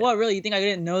 damn, you're like, what, really? You think I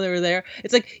didn't know they were there?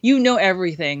 It's like, you know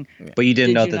everything. but you didn't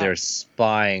Did know you that not? they're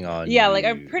spying on Yeah, you. like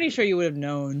I'm pretty sure you would have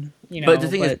known, you know. But the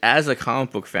thing is, as a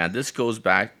comic book fan, this goes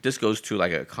to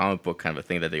like a comic book kind of a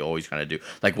thing that they always kind of do.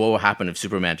 Like, what will happen if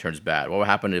Superman turns bad? What will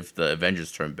happen if the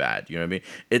Avengers turn bad? You know what I mean?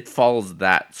 It follows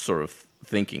that sort of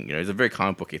thinking. You know, it's a very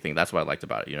comic booky thing. That's what I liked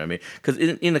about it. You know what I mean? Because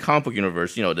in the comic book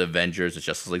universe, you know, the Avengers, the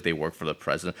Justice League, they work for the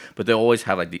president, but they always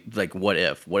have like what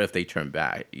if they turn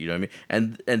bad? You know what I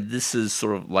mean? And this is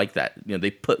sort of like that. You know, they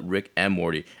put Rick and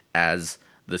Morty as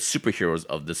the superheroes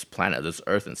of this planet, this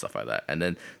Earth, and stuff like that. And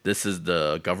then this is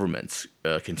the government's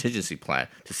contingency plan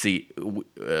to see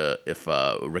if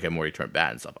Rick and Morty turn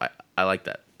bad and stuff. I like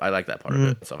that. I like that part of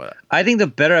it and stuff like that. I think the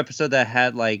better episode that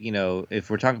had like, you know, if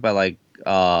we're talking about like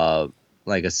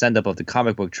a send up of the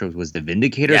comic book tropes was the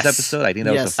Vindicators Yes. episode. I think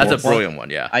that Yes. was the That's a fourth one. brilliant one.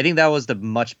 Yeah. I think that was the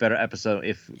much better episode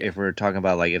if we're talking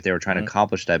about like if they were trying to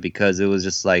accomplish that, because it was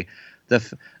just like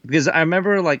because I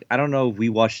remember like I don't know if we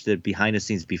watched the behind the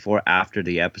scenes before after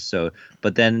the episode,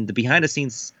 but then the behind the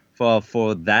scenes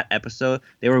for that episode,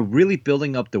 they were really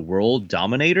building up the world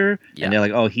dominator, Yeah. and they're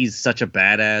like, oh, he's such a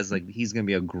badass, like he's gonna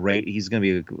be a very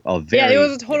yeah, it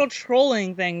was a total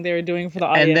trolling thing they were doing for the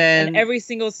audience. then- And every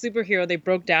single superhero they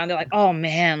broke down, they're like, oh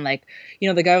man, like, you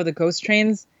know, the guy with the ghost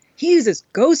trains, he uses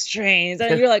ghost trains.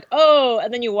 And you're like, oh,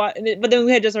 and then you watch, but then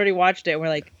we had just already watched it. And we're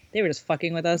like, they were just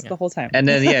fucking with us the whole time. And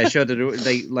then it showed that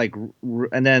they like,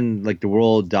 and then like the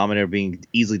world dominator being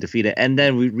easily defeated, and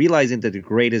then we realizing that the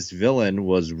greatest villain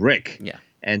was Rick. Yeah.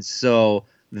 And so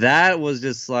that was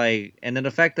just like, and then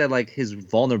the fact that like his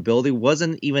vulnerability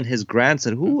wasn't even his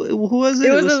grandson. Who was it?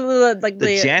 it was the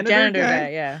the janitor guy? guy,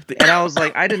 yeah. And I was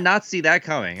like, I did not see that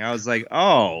coming. I was like,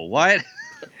 oh, what?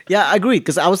 Yeah, I agree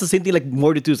because I was the same thing like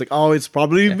Morty too. It's like, oh, it's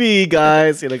probably me,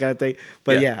 guys, kind of thing.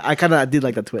 But Yeah. I kind of did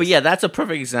like that twist. But yeah, that's a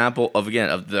perfect example of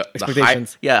the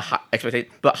Expectations. high expectation,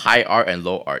 but high art and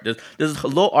low art. There's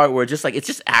low art where it's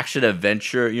just action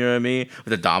adventure. You know what I mean,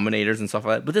 with the Dominators and stuff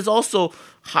like that. But there's also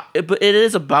but it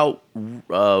is about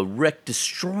Rick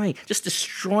destroying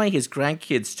his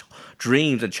grandkids'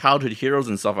 dreams and childhood heroes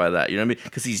and stuff like that. You know what I mean?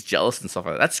 Because he's jealous and stuff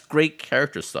like that. That's great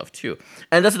character stuff too.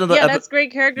 And that's another. That's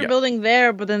great character building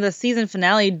there, but then the season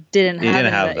finale didn't have any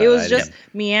of that. It was just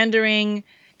meandering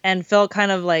and felt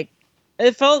kind of like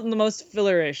it felt the most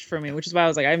fillerish for me, which is why I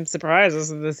was like, I'm surprised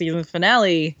this is the season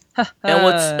finale. and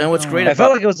what's great I about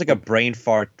felt like it was like a brain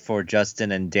fart for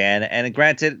Justin and Dan. And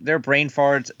granted, their brain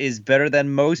fart is better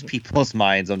than most people's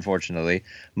minds, unfortunately.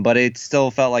 But it still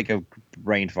felt like a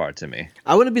brain fart to me.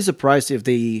 I wouldn't be surprised if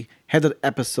they had that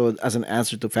episode as an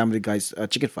answer to Family Guy's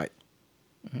chicken fight.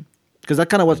 Because that's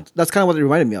kind of what it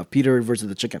reminded me of: Peter versus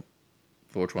the chicken,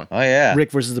 for which one? Oh, yeah.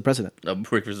 Rick versus the president.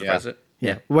 Rick versus the Yeah. President.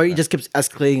 Yeah, where he just keeps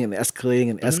escalating and escalating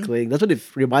and escalating. That's what it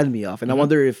reminded me of, and I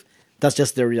wonder if that's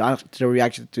just their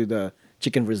reaction to the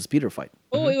chicken versus Peter fight.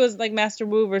 Oh, it was like Master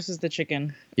Wu versus the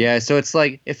chicken. Yeah, so it's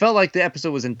like it felt like the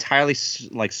episode was entirely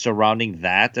like surrounding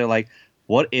that. They're like,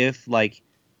 what if like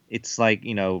it's like,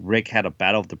 you know, Rick had a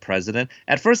battle with the president.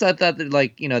 At first I thought that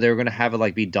like, you know, they were gonna have it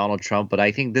like be Donald Trump, but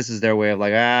I think this is their way of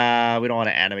like, we don't want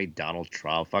to animate Donald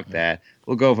Trump. Fuck that.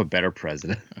 We'll go with a better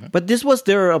president. But this was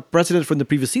their president from the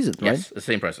previous season, right? Yes, the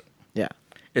same president. Yeah,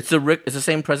 It's the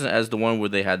same president as the one where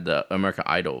they had the American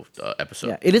Idol episode.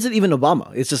 yeah. It isn't even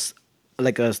Obama. It's just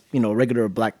like a regular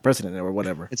black president or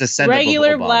whatever. It's a send-up of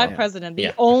Regular Obama. black president, the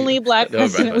Yeah. only black The only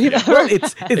president black we've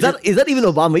president. ever. Well, it's not even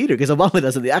Obama either because Obama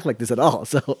doesn't act like this at all.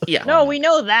 So Yeah. No, we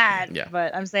know that. Yeah.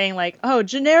 But I'm saying like,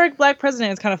 generic black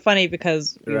president is kind of funny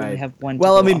because we only have one. to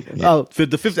Well, I go mean, off of.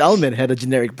 the Fifth Element had a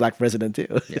generic black president too.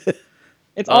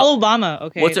 It's all Obama.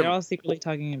 Okay, what's they're it- all secretly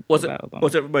talking What's about Obama.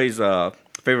 what's everybody's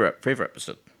favorite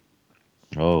episode?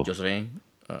 Oh. Josephine,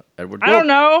 Edward. I don't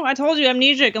know. I told you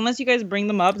amnesic. Unless you guys bring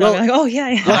them up, then I'll be like, oh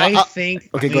yeah. I think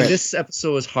Okay, go ahead. this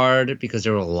episode was hard because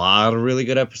there were a lot of really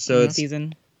good episodes.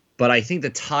 Season. But I think the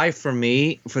tie for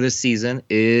me for this season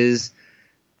is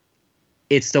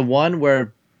it's the one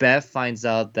where Beth finds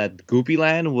out that Goopy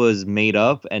Land was made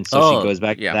up, and so Oh, she goes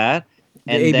back yeah. to that.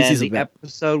 The And ABCs then of the Beth.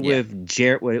 episode Yeah. with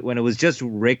Jerry, when it was just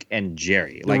Rick and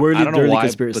Jerry. The Like Whirly I don't know Dirty why,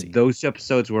 Conspiracy. but those two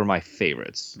episodes were my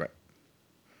favorites. Right.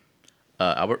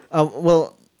 Albert.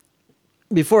 Well,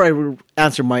 before I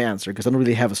answer my answer, because I don't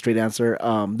really have a straight answer,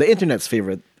 the internet's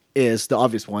favorite is the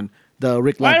obvious one, the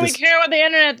Rick Why do we Lantis. care what the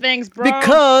internet thinks, bro?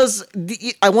 Because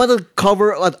I want to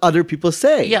cover what other people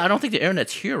say. Yeah, I don't think the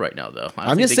internet's here right now, though. I don't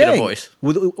I'm think just they get a saying. voice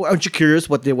Aren't you curious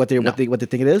what they think it is?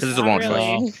 because it's the Not wrong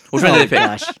really. choice. Which one did they pick?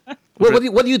 Gosh.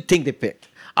 what do you think they picked?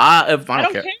 I I don't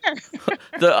don't care.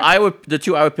 care. The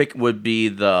two I would pick would be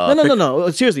the No.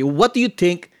 Seriously, what do you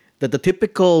think that the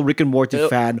typical Rick and Morty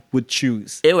fan would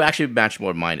choose? It would actually match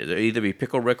more mine. It'd either be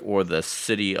Pickle Rick or the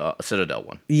Citadel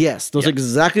one. Yes, those Yeah. are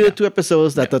exactly the two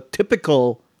episodes that the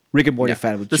typical Rick and Morty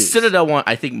fan would The choose. Citadel one,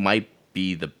 I think, might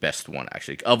be the best one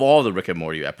actually of all the Rick and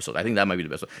Morty episodes. I think that might be the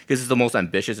best one because it's the most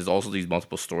ambitious. It's also these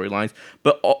multiple storylines,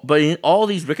 but in all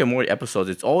these Rick and Morty episodes,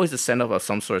 it's always the send up of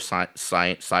some sort of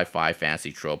sci-fi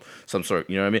fantasy trope, some sort.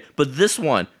 You know what I mean? But this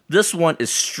one is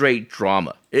straight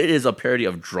drama. It is a parody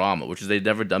of drama, which is they've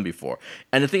never done before.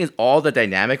 And the thing is, all the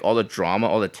dynamic, all the drama,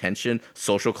 all the tension,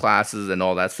 social classes, and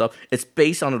all that stuff. It's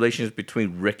based on the relationships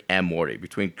between Rick and Morty,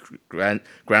 between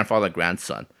grandfather and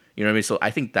grandson. You know what I mean? So I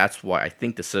think that's why I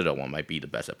think the Citadel one might be the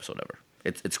best episode ever.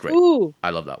 It's great. Ooh, I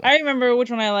love that one. I remember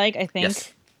which one I like. I think.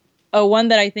 Yes. One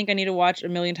that I think I need to watch a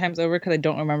million times over because I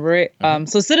don't remember it.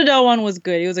 So Citadel one was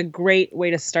good. It was a great way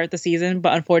to start the season,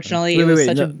 but unfortunately, Wait, it was wait,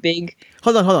 such no. a big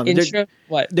Hold on. intro.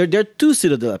 What? There are two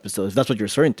Citadel episodes. That's what you're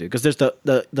referring to, because there's the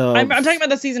I'm talking about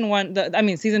the season one.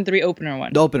 Season 3 opener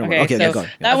one. The opener one. Okay, so go on.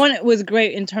 that one was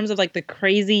great in terms of like the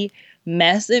crazy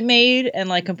mess it made and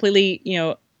like completely,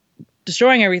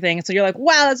 destroying everything. So you're like,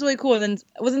 wow, that's really cool. And then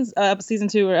wasn't season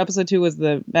 2 or episode 2 was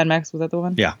the Mad Max? Was that the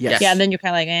one? Yeah. Yes. Yeah, and then you're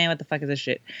kind of like, what the fuck is this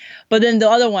shit? But then the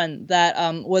other one that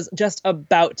was just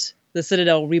about the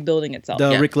Citadel rebuilding itself.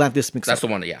 The Yeah. Rick Lantis mix. That's the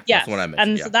one. Yeah. Yes. That's the one I mentioned.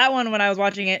 And yeah. so that one, when I was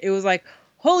watching it, it was like,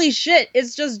 holy shit,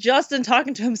 it's just Justin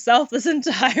talking to himself this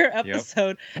entire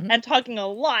episode and talking a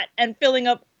lot and filling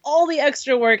up all the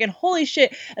extra work and holy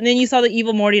shit. And then you saw the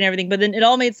evil Morty and everything, but then it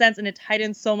all made sense and it tied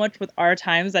in so much with our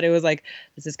times that it was like,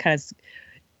 this is kind of,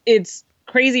 it's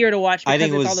crazier to watch I because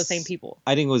think it it's was all the same people.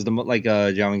 I think it was like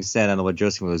Jiang said and what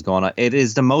Joseph was going on. It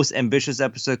is the most ambitious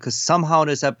episode because somehow in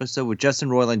this episode with Justin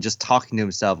Roiland just talking to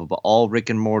himself about all Rick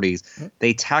and Morty's,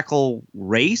 they tackle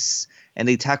race and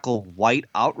they tackle white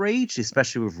outrage,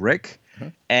 especially with Rick.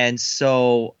 And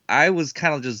so I was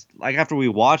kind of just like, after we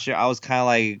watched it, I was kind of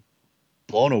like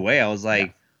blown away. I was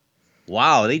like,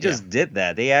 wow, they just did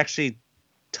that. They actually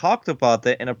talked about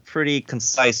that in a pretty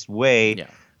concise way. Yeah.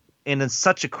 In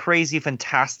such a crazy,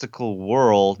 fantastical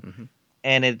world,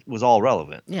 and it was all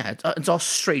relevant. Yeah, it's all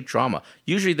straight drama.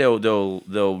 Usually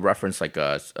they'll reference like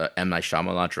M. Night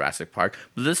Shyamalan, Jurassic Park.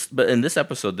 But in this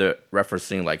episode they're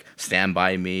referencing like Stand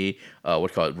By Me,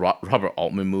 Robert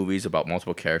Altman movies about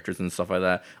multiple characters and stuff like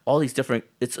that. All these different.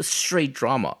 It's a straight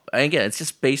drama, and again, it's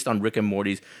just based on Rick and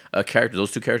Morty's characters,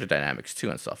 those two character dynamics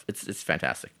too and stuff. It's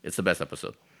fantastic. It's the best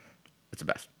episode. It's the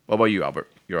best. What about you,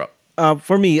 Albert? You're up.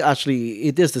 For me, actually,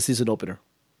 it is the season opener,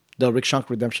 the Rick Shank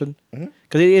Redemption,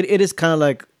 because it is kind of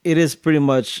like it is pretty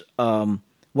much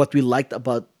what we liked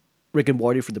about Rick and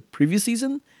Morty for the previous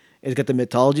season. It's got the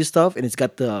mythology stuff, and it's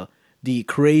got the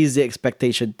crazy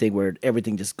expectation thing where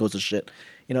everything just goes to shit.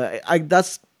 You know,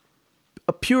 that's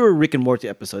a pure Rick and Morty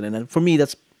episode, and then for me,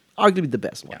 that's arguably the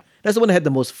best one. Yeah. That's the one I had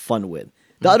the most fun with.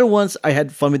 The other ones I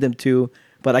had fun with them too,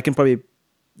 but I can probably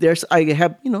I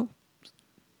have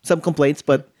some complaints,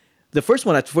 but the first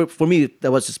one, for me,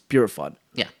 that was just pure fun.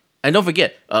 Yeah. And don't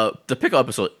forget, the pickle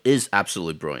episode is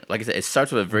absolutely brilliant. Like I said, it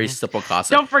starts with a very simple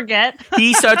concept. Don't forget.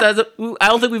 He starts as I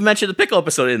don't think we've mentioned the pickle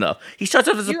episode enough. He starts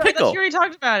off as a pickle. You already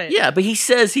talked about it. Yeah, but he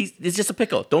says it's just a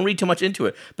pickle. Don't read too much into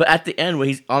it. But at the end, when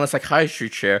he's on a psychiatry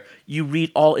chair, you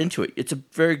read all into it. It's a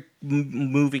very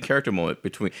moving character moment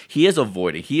between. He is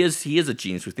avoiding. He is a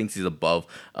genius who thinks he's above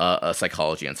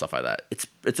psychology and stuff like that.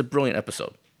 It's a brilliant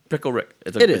episode. Pickle Rick.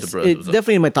 It's a brilliant episode.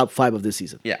 Definitely in my top 5 of this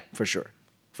season. Yeah. For sure.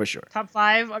 Top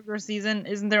 5 of your season?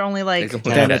 Isn't there only like It's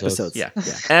 10 episodes. Yeah. And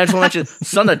I just want to mention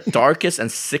some of the darkest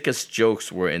and sickest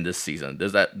jokes were in this season.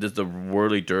 There's the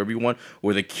Whirly Derby one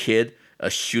where the kid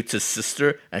shoots his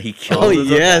sister and he kills Oh, her.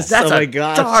 yes. That's Oh, a my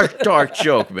gosh. dark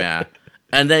joke, man.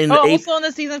 And then in the also in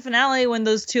the season finale when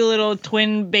those two little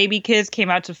twin baby kids came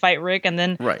out to fight Rick, and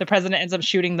then Right. the president ends up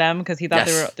shooting them because he thought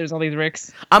there's all these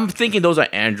Ricks. I'm thinking those are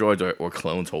androids or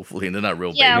clones, hopefully, and they're not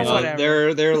real Yeah, babies.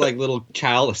 whatever. They're like little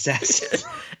child assassins.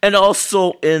 And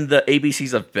also in the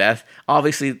ABCs of Beth,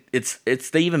 obviously it's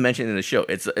they even mentioned in the show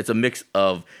it's a mix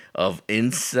of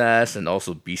incest and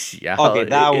also bestiality. Okay,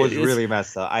 that was It's- really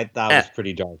messed up. That was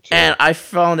pretty dark too. And I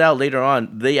found out later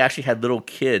on they actually had little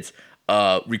kids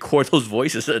record those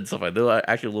voices and stuff like that. They were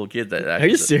actually little kids that. Actually,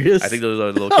 you serious? I think those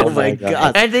are little kids. Oh my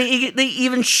god. And they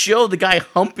even show the guy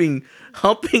humping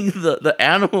the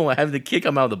animal and having the kid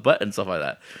come out of the butt and stuff like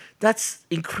that. That's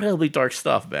incredibly dark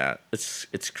stuff, man. It's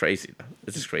crazy.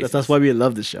 It's just crazy. That's why we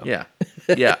love the show. Yeah.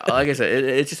 Like I said,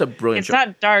 it's just a brilliant It's show.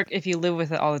 not dark if you live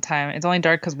with it all the time. It's only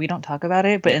dark because we don't talk about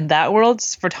it. But in that world,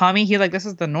 for Tommy, he's like, this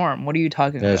is the norm. What are you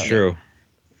talking about? That's true.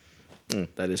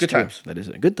 That is Good true. times. That is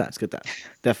good times. Good times.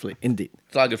 Definitely, indeed.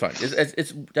 It's a lot of good fun.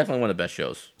 It's definitely one of the best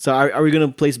shows. So, are we gonna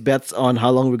place bets on how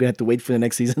long we're gonna have to wait for the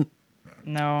next season?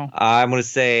 No. I'm gonna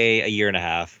say a year and a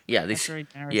half Yeah, That's very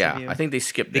generous of you. I think they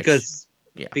skipped because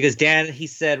Dan he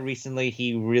said recently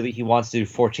he wants to do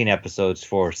 14 episodes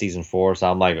for season 4.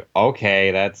 So I'm like,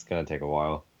 okay, that's gonna take a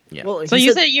while. Yeah. Well, So he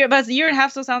you said- said a year, but a year and a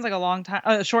half still sounds like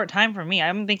a short time for me.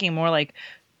 I'm thinking more like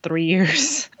 3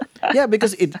 years. yeah,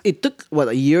 because it took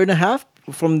a year and a half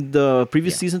from the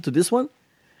previous season to this one.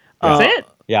 That's it?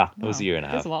 Yeah, it was a year and a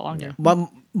half. That's a lot longer. But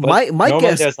my Normally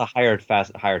guess, there's a higher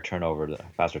turnover,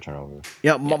 faster turnover.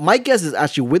 my guess is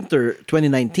actually winter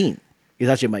 2019 is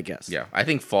actually my guess. Yeah, I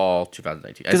think fall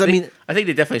 2019. 'Cause, I mean- I think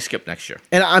they definitely skipped next year.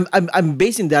 And I'm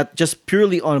basing that just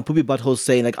purely on Poopy Butthole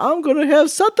saying like I'm gonna have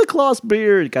Santa Claus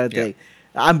beard kind of thing.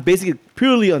 I'm basing it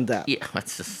purely on that. Yeah,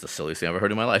 that's just the silliest thing I've ever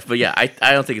heard in my life. But yeah,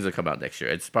 I don't think it's gonna come out next year.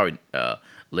 It's probably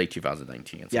late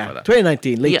 2019 and stuff like that.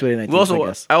 2019, late Yeah. 2019. We also, I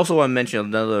guess. I also want to mention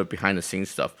another behind the scenes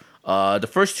stuff. The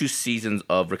first 2 seasons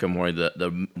of Rick and Morty,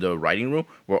 the writing room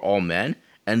were all men,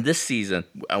 and this season,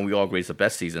 and we all agree it's the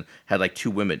best season, had like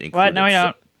 2 women included. What? No, you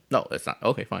don't. No, it's not.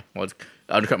 Okay, fine. Well,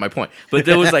 undercut my point. But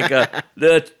there was like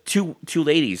the two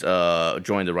ladies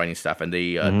joined the writing staff, and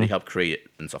they helped create it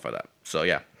and stuff like that. So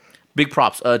yeah, big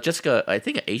props. Jessica, I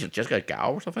think Asian Jessica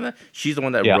Gao or something like that. She's the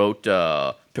one that wrote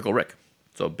Pickle Rick.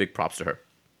 So big props to her.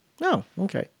 Oh,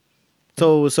 okay.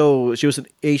 So she was an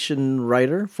Asian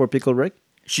writer for Pickle Rick.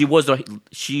 She's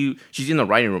in the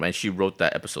writing room and she wrote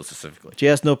that episode specifically. She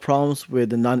has no problems with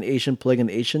the non-Asian playing an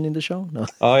Asian in the show. No.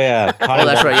 Oh yeah, Oh,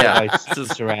 that's right, yeah.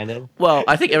 Sarandon. Well,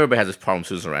 I think everybody has this problem with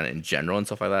Susan Sarandon in general and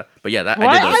stuff like that. But yeah, that What?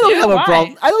 I did I notice. don't have a Why?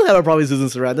 problem. I don't have a problem with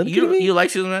Susan Sarandon. You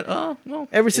like Susan Sarandon? Oh, well.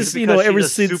 Ever since ever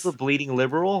since. super bleeding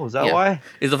liberal. Is that Yeah. why?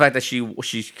 Is the fact that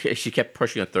she kept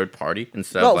pushing a third party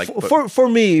instead No, of like for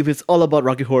me, if it's all about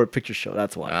Rocky Horror Picture Show,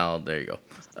 that's why. well, there you go.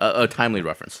 A timely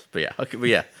reference. But yeah, okay, but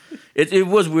yeah. it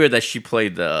was weird that she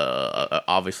played the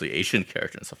obviously Asian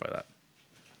character and stuff like that.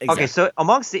 Okay, so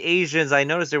amongst the Asians, I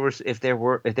noticed if they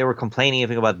were complaining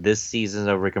anything about this season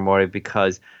of Rick and Morty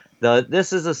because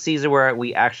this is a season where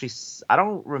we actually I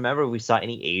don't remember if we saw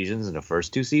any Asians in the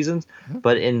first two seasons,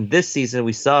 but in this season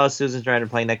we saw Susan Sarandon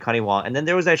playing that Connie Wong, and then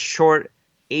there was that short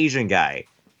Asian guy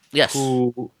Yes.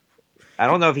 who I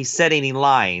don't know if he said any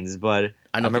lines, but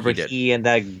I don't think remember he did. he and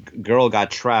that girl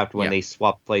got trapped when Yeah. they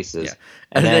swapped places, Yeah.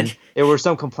 and And then then- there were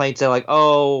some complaints that like,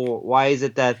 oh, why is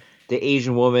it that the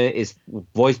Asian woman is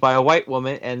voiced by a white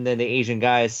woman, and then the Asian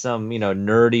guy is some,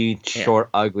 nerdy, short,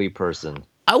 ugly person.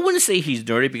 I wouldn't say he's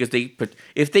nerdy because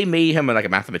if they made him like a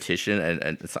mathematician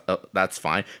and that's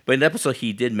fine. But in the episode,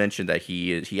 he did mention that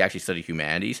he actually studied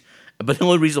humanities. But the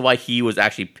only reason why he was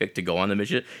actually picked to go on the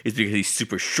mission is because he's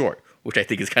super short, which I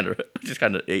think is kind of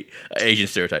a Asian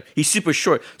stereotype. He's super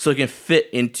short, so he can fit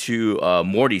into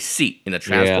Morty's seat in the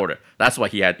transporter. That's why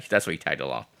he tagged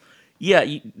along. Yeah,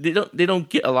 they don't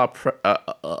get a lot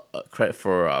of credit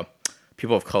for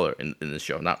people of color in this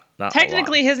show. Not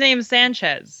Technically, his name's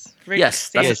Sanchez. Rick Yes,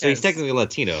 that's- Yeah, so he's Sanchez. technically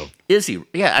Latino. Is he?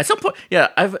 Yeah, at some point. Yeah,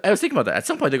 I was thinking about that. At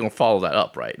some point, they're gonna follow that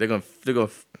up, right? They're gonna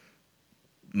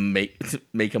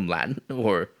make him Latin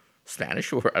or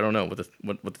Spanish or I don't know what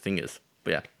the thing is.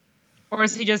 But yeah, Or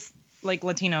is he just like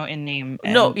Latino in name?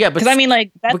 No, yeah, but- because I mean,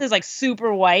 like Beth but- is like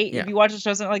super white. Yeah. If you watch the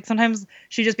show, like sometimes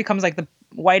she just becomes like the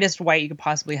whitest white you could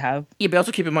possibly have. yeah. But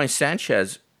also keep in mind,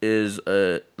 Sanchez is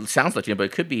sounds Latino, but he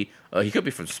could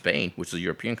be from Spain, which is a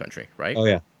European country, right? Oh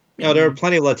yeah. No, there are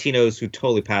plenty of Latinos who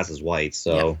totally pass as white.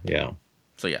 So yeah.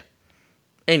 So yeah.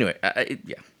 Anyway, I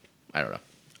don't know.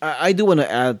 I do want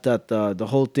to add that the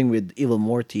whole thing with Evil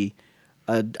Morty,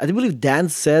 I believe Dan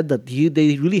said that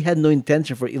they really had no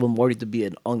intention for Evil Morty to be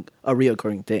a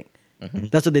reoccurring thing.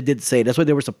 That's what they did say. That's why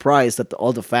they were surprised that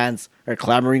all the fans are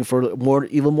clamoring for more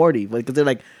Evil Morty, because they're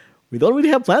like, we don't really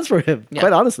have plans for him. Yeah.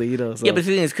 Quite honestly, So. Yeah, but the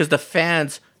thing is, because the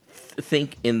fans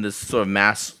think in this sort of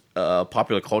mass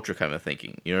popular culture kind of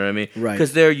thinking. You know what I mean? Right.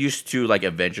 Because they're used to like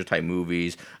adventure type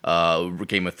movies,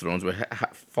 Game of Thrones, where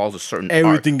it follows a certain arc.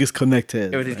 Everything is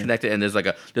connected. Everything's connected, and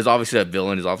there's obviously a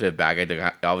villain, there's obviously a bad guy.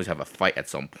 They always have a fight at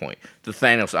some point. The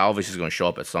Thanos obviously is going to show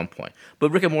up at some point.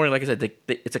 But Rick and Morty, like I said,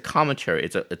 it's a commentary.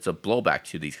 It's a blowback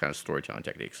to these kind of storytelling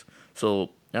techniques. So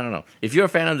I don't know. If you're a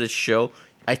fan of this show,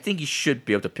 I think you should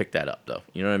be able to pick that up, though.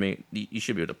 You know what I mean? You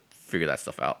should be able to figure that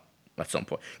stuff out at some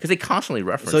point because they constantly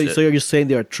reference it. So you're saying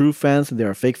there are true fans and there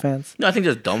are fake fans? No, I think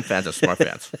there's dumb fans and smart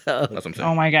fans. That's what I'm saying.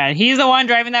 Oh my god, he's the one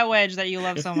driving that wedge that you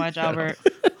love so much, Albert.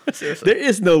 Seriously. There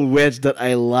is no wedge that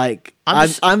I like.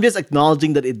 I'm just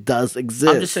acknowledging that it does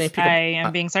exist. I'm just saying, pick I up,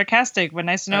 am being sarcastic, but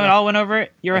nice to know it all went over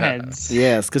your heads.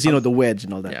 Yes, because you know the wedge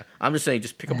and all that. yeah, I'm just saying,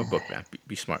 just pick up a book, man.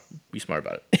 Be smart. Be smart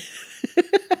about it.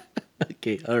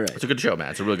 Okay, all right. It's a good show, man.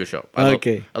 It's a really good show.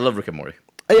 Okay. I love Rick and Morty.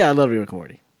 Yeah, I love Rick and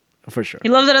Morty, for sure. He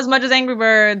loves it as much as Angry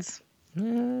Birds.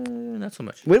 Not so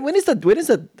much. When is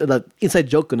that inside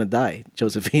joke gonna die,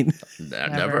 Josephine?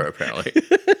 Never, apparently.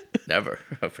 Never,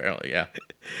 apparently. Yeah.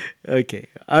 Okay,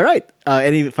 all right.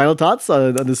 Any final thoughts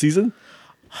on the season?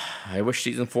 I wish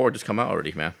season 4 would just come out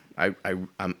already, man.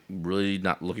 I'm really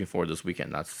not looking forward this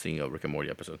weekend not seeing a Rick and Morty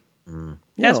episode.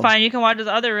 That's No. fine. You can watch this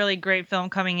other really great film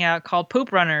coming out called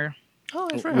Poop Runner. Oh,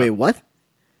 that's Wait, what?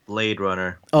 Blade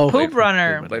Runner. Oh, Poop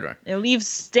Runner. Blade Runner. It leaves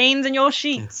stains in your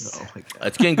sheets. Oh my god.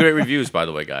 It's getting great reviews, by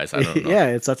the way, guys. I don't know. yeah,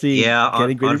 it's actually Yeah,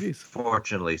 getting great reviews.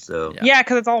 unfortunately so. Yeah. Yeah,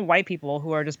 because it's all white people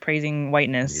who are just praising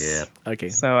whiteness. Yeah. Okay.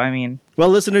 So, I mean, Well,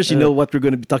 listeners, you know what we're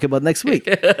going to be talking about next week.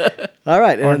 All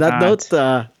right. And Or on that not.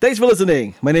 note, thanks for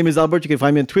listening. My name is Albert. You can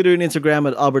find me on Twitter and Instagram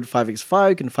at Albert5x5.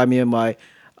 You can find me on my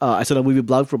I said a movie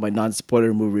blog for my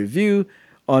non-spoiler movie review,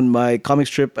 on my comic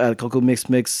strip at Coco Mix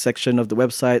section of the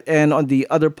website, and on the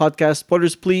other podcast,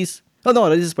 Spoilers Please. Oh, no,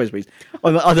 this is Spoilers Please.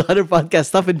 On the other podcast,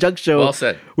 Stuff and Junk Show. Well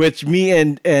said. Which me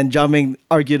and Jiaming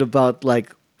argued about,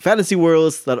 like, fantasy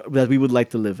worlds that we would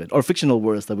like to live in, or fictional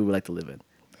worlds that we would like to live in.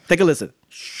 Take a listen.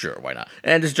 Sure, why not?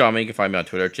 And this is John. You can find me on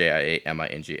Twitter,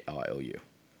 JIAMINGLIOU.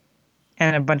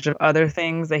 and a bunch of other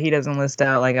things that he doesn't list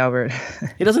out, like Albert.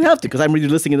 He doesn't have to, because I'm really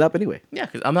listing it up anyway. Yeah,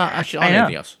 because I'm not actually I on know.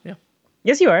 anything else. Yeah.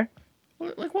 Yes, you are.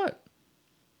 Like what?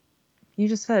 You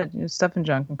just said stuff and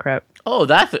junk and crap. Oh,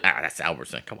 that's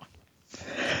Albertson. Come on.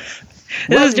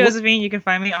 This is Josephine. You can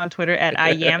find me on Twitter at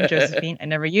I am Josephine. I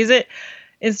never use it.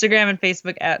 Instagram and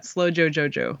Facebook at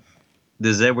SlowJoJoJo.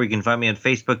 This is where you can find me on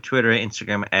Facebook, Twitter, and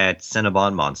Instagram at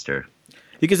Cinnabon Monster.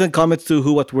 You can send comments to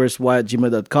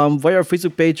whowhatwhereswhy@gmail.com via our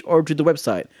Facebook page or through the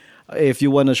website. If you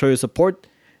want to show your support,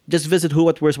 just visit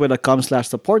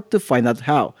whowhatwhereswhy.com/support to find out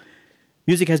how.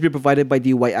 Music has been provided by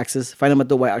the Y Axis. Find them at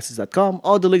theyxis.com.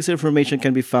 All the links and information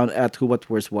can be found at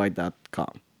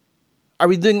whowhatwhereswhy.com. are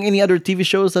we doing any other TV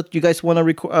shows that you guys want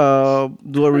to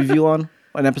do a review on,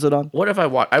 an episode on? What if I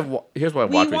watch? Here's what I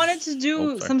We watched. wanted to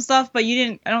do sorry. some stuff, but you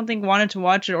didn't. I don't think wanted to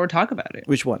watch it or talk about it.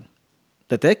 Which one?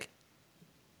 The Tick?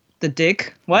 The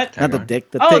Dick. What? Not the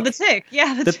Dick. The Oh, Tick. the Tick.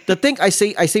 Yeah, the Tick. The thing I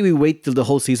say we wait till the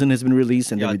whole season has been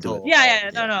released and then we do it. totally. Yeah,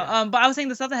 no. But I was saying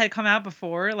the stuff that had come out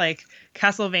before, like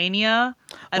Castlevania.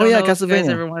 I Oh, don't yeah, know if you guys Castlevania.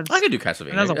 ever watched- I could do That was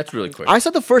Castlevania. a- That's really quick. I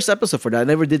saw the first episode for that. I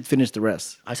never did finish the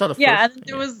rest. I saw the first. Yeah, and then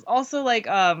there was also like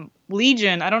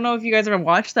Legion. I don't know if you guys ever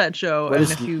watched that show. What and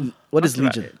is if you what is talked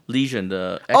about Legion? it. Legion.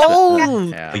 The Oh!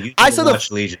 yeah. But you I I saw saw the-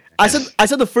 watch Legion. I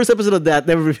saw the first episode of that.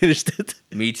 Never finished it.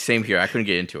 Me same here. I couldn't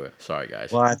get into it. Sorry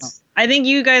guys. What? I think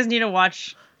you guys need to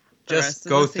watch. The rest Just of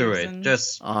go the through season. it.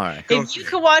 Just All right. go If you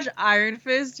could watch Iron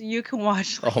Fist, you can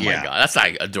watch. Oh my Yeah. god, that's not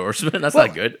endorsement. That's Well,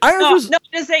 not good. Iron No, Fist. no,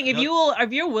 I'm just saying if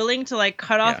you're willing to like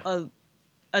cut off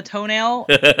a toenail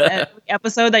every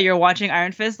episode that you're watching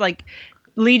Iron Fist, like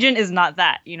Legion is not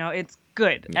that. You know, it's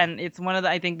good and it's one of the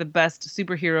I think the best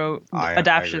superhero I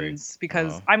adaptions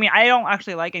because Wow. I mean I don't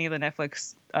actually like any of the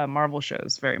Netflix Marvel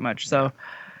shows very much, so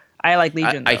I like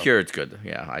Legion. I though. hear it's good.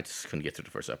 Yeah, I just couldn't get through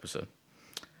the first episode.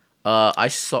 I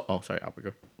saw. Oh, sorry,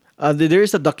 Alberto. There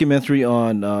is a documentary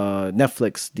on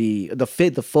Netflix,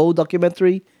 the faux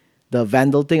documentary, the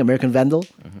Vandal thing, American Vandal.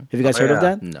 Have you guys Oh, heard of yeah.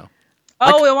 that? No.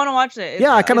 Oh, I want to watch it.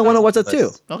 Yeah, I kind of want to watch that too.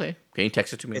 Okay. Can you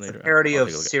text it to me It's a later? parody I'll of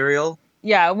take a look at it. Serial.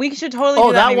 Yeah, we should totally. Oh,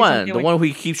 do that maybe one. someday The when- one where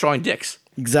he keeps drawing dicks.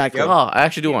 Exactly. Yep. Oh, I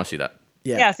actually do want to see that.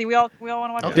 Yeah, see, we all want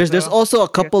to watch it. There's so- also a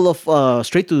couple of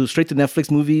straight to Netflix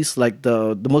movies. Like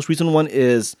the most recent one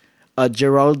is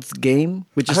Gerald's Game,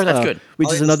 which I is heard that's good. which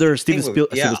Oh, is it's another King movie.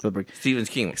 Yeah. Steven Spielberg, Stephen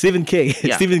King. Stephen King,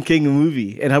 Yeah. Stephen King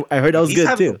movie, and I heard that was He's good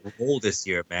having too. a role this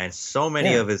year, man. So many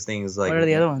Yeah. of his things, like What are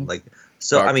the other ones? Like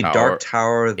so, Dark I mean, Tower Dark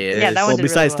Tower. is- this, Yeah, that Well, one did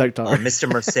besides really Dark well. Tower,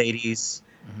 Mr. Mercedes.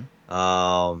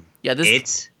 Yeah, this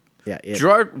It. yeah, yeah.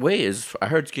 Gerard Way is. I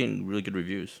heard it's getting really good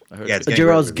reviews. I heard Yeah, it's it's getting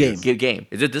Gerald's great reviews. good game.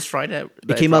 Is it this Friday?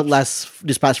 It came out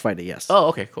this past Friday. Yes. Oh,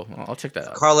 okay, cool. I'll check that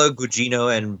out. Carlo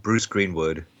Gugino and Bruce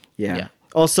Greenwood. Yeah. Yeah.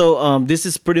 Also, this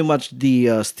is pretty much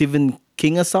the Stephen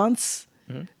King assance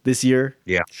this year.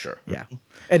 Yeah. Sure. Yeah.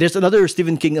 And there's another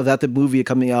Stephen King adapted movie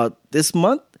coming out this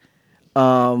month.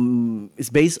 It's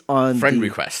based on Friend the-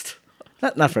 request.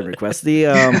 Not friend request. The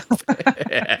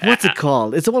what's it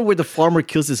called? It's the one where the farmer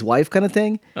kills his wife, kind of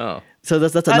thing. Oh. So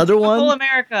that's That's another Full one.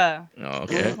 America. Oh,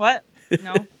 okay. What?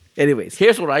 No. Anyways,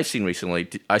 Here's what I've seen recently.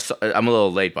 I'm a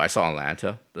little late, but I saw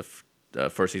Atlanta, the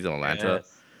first season of Atlanta.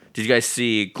 Yes. Did you guys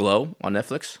see Glow on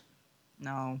Netflix?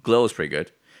 No. Glow is pretty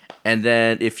good. And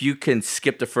then if you can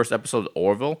skip the first episode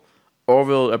of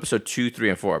Orville episode 2, 3,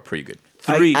 and 4 are pretty good.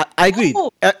 Three, I agree.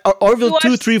 Oh. Orville You 2,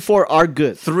 watched- 3, 4 are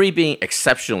good. three being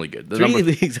exceptionally good. The Three number,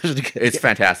 being exceptionally good. it's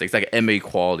fantastic. It's like an MA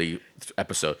quality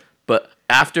episode. But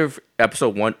after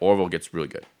episode 1, Orville gets really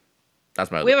good. That's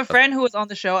my. We have a friend who was on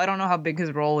the show. I don't know how big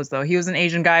his role was though. He was an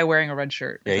Asian guy wearing a red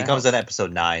shirt. Yeah, he comes in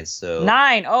episode 9. So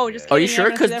 9. Oh, just Are you kidding. sure? I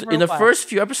haven't seen Because that for in a the while. first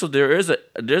few episodes,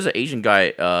 there's an Asian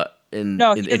guy in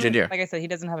no, in he the doesn't- engineer. Like I said, he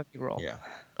doesn't have a big role. yeah.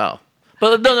 Oh.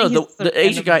 But no, He's the the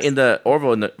Asian guy random- in the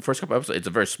Orville in the first couple episodes, it's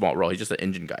a very small role. He's just an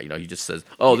engine guy. You know, he just says,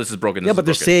 "Oh, this is broken." This Yeah, is but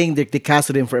they're broken." saying they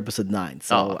casted him for episode 9,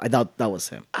 so Oh. I doubt that was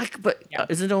him. But Yeah.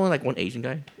 isn't there only like one Asian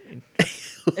guy?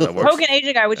 It's That works. token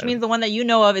Asian guy, which means the one that you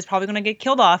know of is probably going to get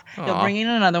killed off. They'll Aw. bring in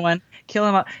another one, kill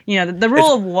him up. You know, the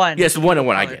rule of one. Yes, one and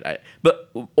one. I get. But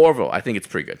Orville, I think it's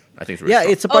pretty good. I think it's really Yeah,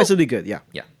 strong. it's surprisingly good. Yeah.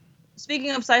 yeah.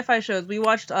 Speaking of sci-fi shows, we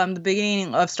watched the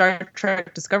beginning of Star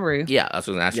Trek Discovery. Yeah, I was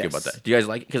going to ask you Yes. about that. Do you guys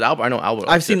like it? Because I know Albert. I've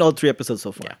likes seen it. all 3 episodes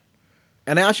so far. Yeah.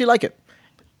 And I actually like it.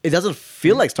 It doesn't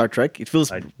feel like Star Trek. It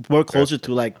feels more closer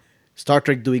to like Star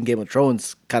Trek doing Game of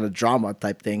Thrones kind of drama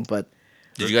type thing, but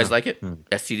Did you guys like it?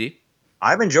 STD.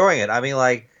 I'm enjoying it. I mean,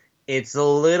 like, it's a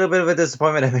little bit of a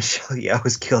disappointment that Michelle Yeoh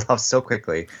was killed off so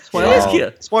quickly. Spoiler. She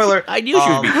is. Spoiler. I knew she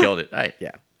would be killed. It. yeah.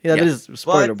 Yeah, Yeah. that is a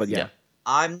spoiler, But- but yeah. Yeah.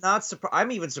 I'm not surprised.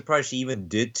 I'm even surprised she even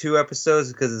did 2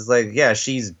 episodes because it's like, yeah,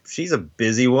 she's a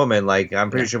busy woman. Like, I'm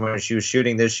pretty sure when she was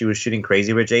shooting this, she was shooting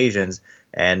Crazy Rich Asians,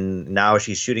 and now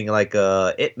she's shooting like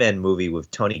a Ip Man movie with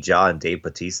Tony Jaa and Dave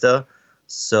Bautista.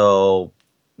 So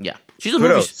Yeah. She's a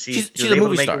movie. kudos. She's She was a able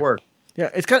movie to make star. it work. Yeah,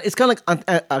 it's kind of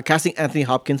like casting Anthony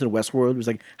Hopkins in Westworld. It was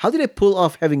like, how did they pull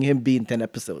off having him be in 10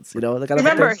 episodes? You know, that kind of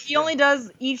Remember, thing. he only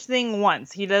does each thing once.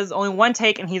 He does only one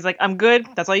take, and he's like, "I'm good.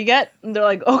 That's all you get." And they're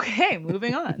like, "Okay,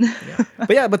 moving on."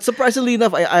 But surprisingly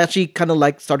enough, I actually kind of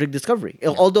like Star Trek Discovery.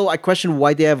 Although I question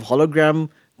why they have hologram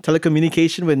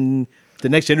telecommunication when the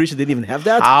next generation didn't even have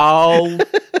that. How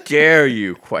dare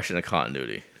you question the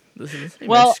continuity?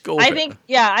 Well, I think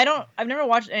I've never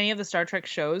watched any of the Star Trek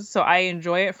shows, so I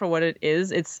enjoy it for what it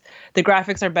is. It's the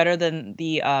graphics are better than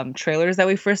the trailers that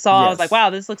we first saw. I was Yes. like, wow,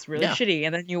 this looks really shitty,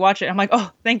 and then you watch it, and I'm like,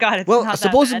 oh, thank God, it's Well, not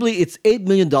supposedly it's $8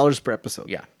 million per episode.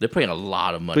 Yeah, they're putting a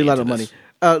lot of money. Pretty lot of into money. this.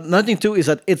 Another thing too is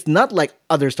that it's not like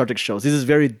other Star Trek shows. This is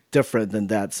very different than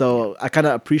that. So I kind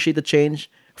of appreciate the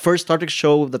change. First Star Trek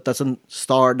show that doesn't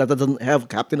have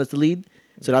Captain as the lead,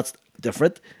 so that's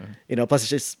different. Plus it's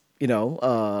just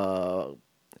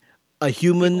a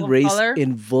human People of race color?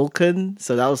 in Vulcan,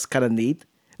 so that was kind of neat.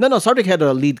 No, Star Trek had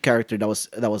a lead character that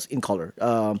was in color.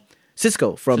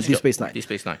 Cisco from Deep Space Nine. Deep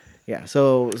Space Nine. Yeah,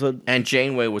 so And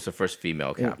Janeway was the first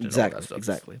female captain. and all that stuff.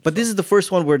 Exactly. But this is the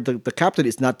first one where the captain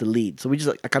is not the lead, so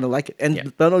I kind of like it.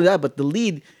 And not only that, but the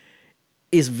lead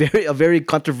is a very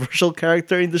controversial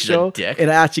character in the She's a show, dick. and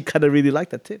I actually kind of really like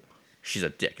that too. She's a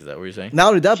dick. Is that what you're saying? Not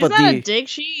only that, She's but not a dick.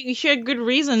 She had good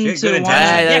reason She had to good want.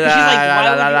 intentions. Yeah, 'cause she's like,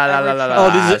 why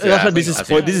would you ever oh, try-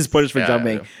 this is spoilers for Yeah, John yeah,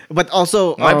 Ming. But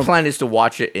also, My plan is to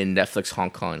watch it in Netflix Hong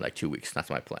Kong in like 2 weeks. That's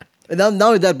my plan. not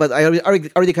only that, but I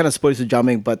already kind of spoiled to John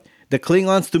Ming. But the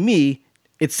Klingons, to me,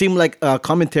 it seemed like a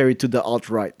commentary to the alt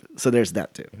right. So there's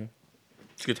that too.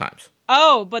 It's good times.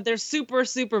 Oh, but they're super,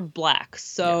 super black.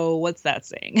 So what's that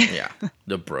saying? Yeah,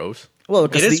 the bros. Well,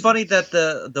 It is funny that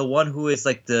the one who is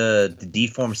like the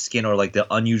deformed skin or like the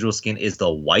unusual skin is the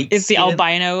white. It's the skin.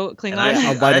 albino Klingon. And I actually,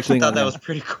 Albino I actually Klingon, thought that yeah. was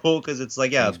pretty cool because it's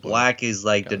like Kinda spoiler. black is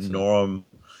like the Kinda norm,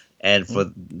 and for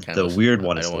Can't the listen. weird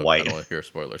one I is don't white. I don't want to hear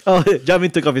spoilers. Oh, John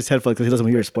Ming took off his headphones because he doesn't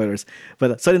want to hear spoilers.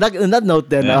 But so in that note,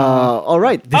 then all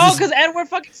right. This Oh, is- because Edward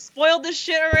fucking spoiled this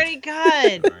shit already.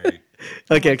 God.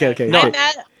 okay. No, I'm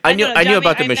mad. I knew Johnny,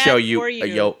 about the I'm Michelle mad for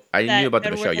Yeoh. I that knew about the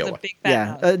Edward Michelle has a Yeoh. big fat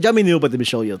Yeah, mouth. John Ming knew about the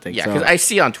Michelle Yeoh thing. Yeah, so- because I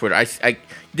see on Twitter,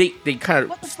 they kind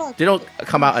What the of fuck? they don't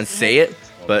come out and say it,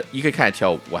 but you can kind of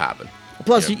tell what happened.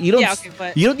 Plus, Yeah. you don't Yeah, okay,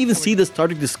 but- you don't even see the Star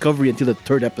Trek Discovery until the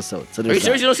third episode. So Are you there's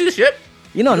serious? that. You don't see the ship?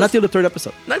 Not till the third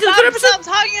episode. Not till the third Stop, episode.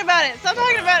 stop talking about it. Stop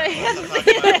talking about it. He hasn't seen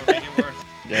it.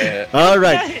 Yeah. All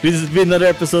right, this has been another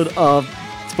episode of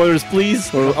Spoilers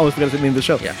Please, or I always forgot to name the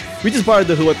show. Yeah. Which is part of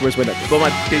the Who, What, Where's, When episode. But my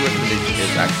big recommendation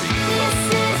is actually Glow.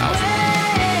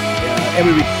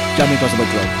 Every week, John Ming talks about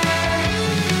Glow.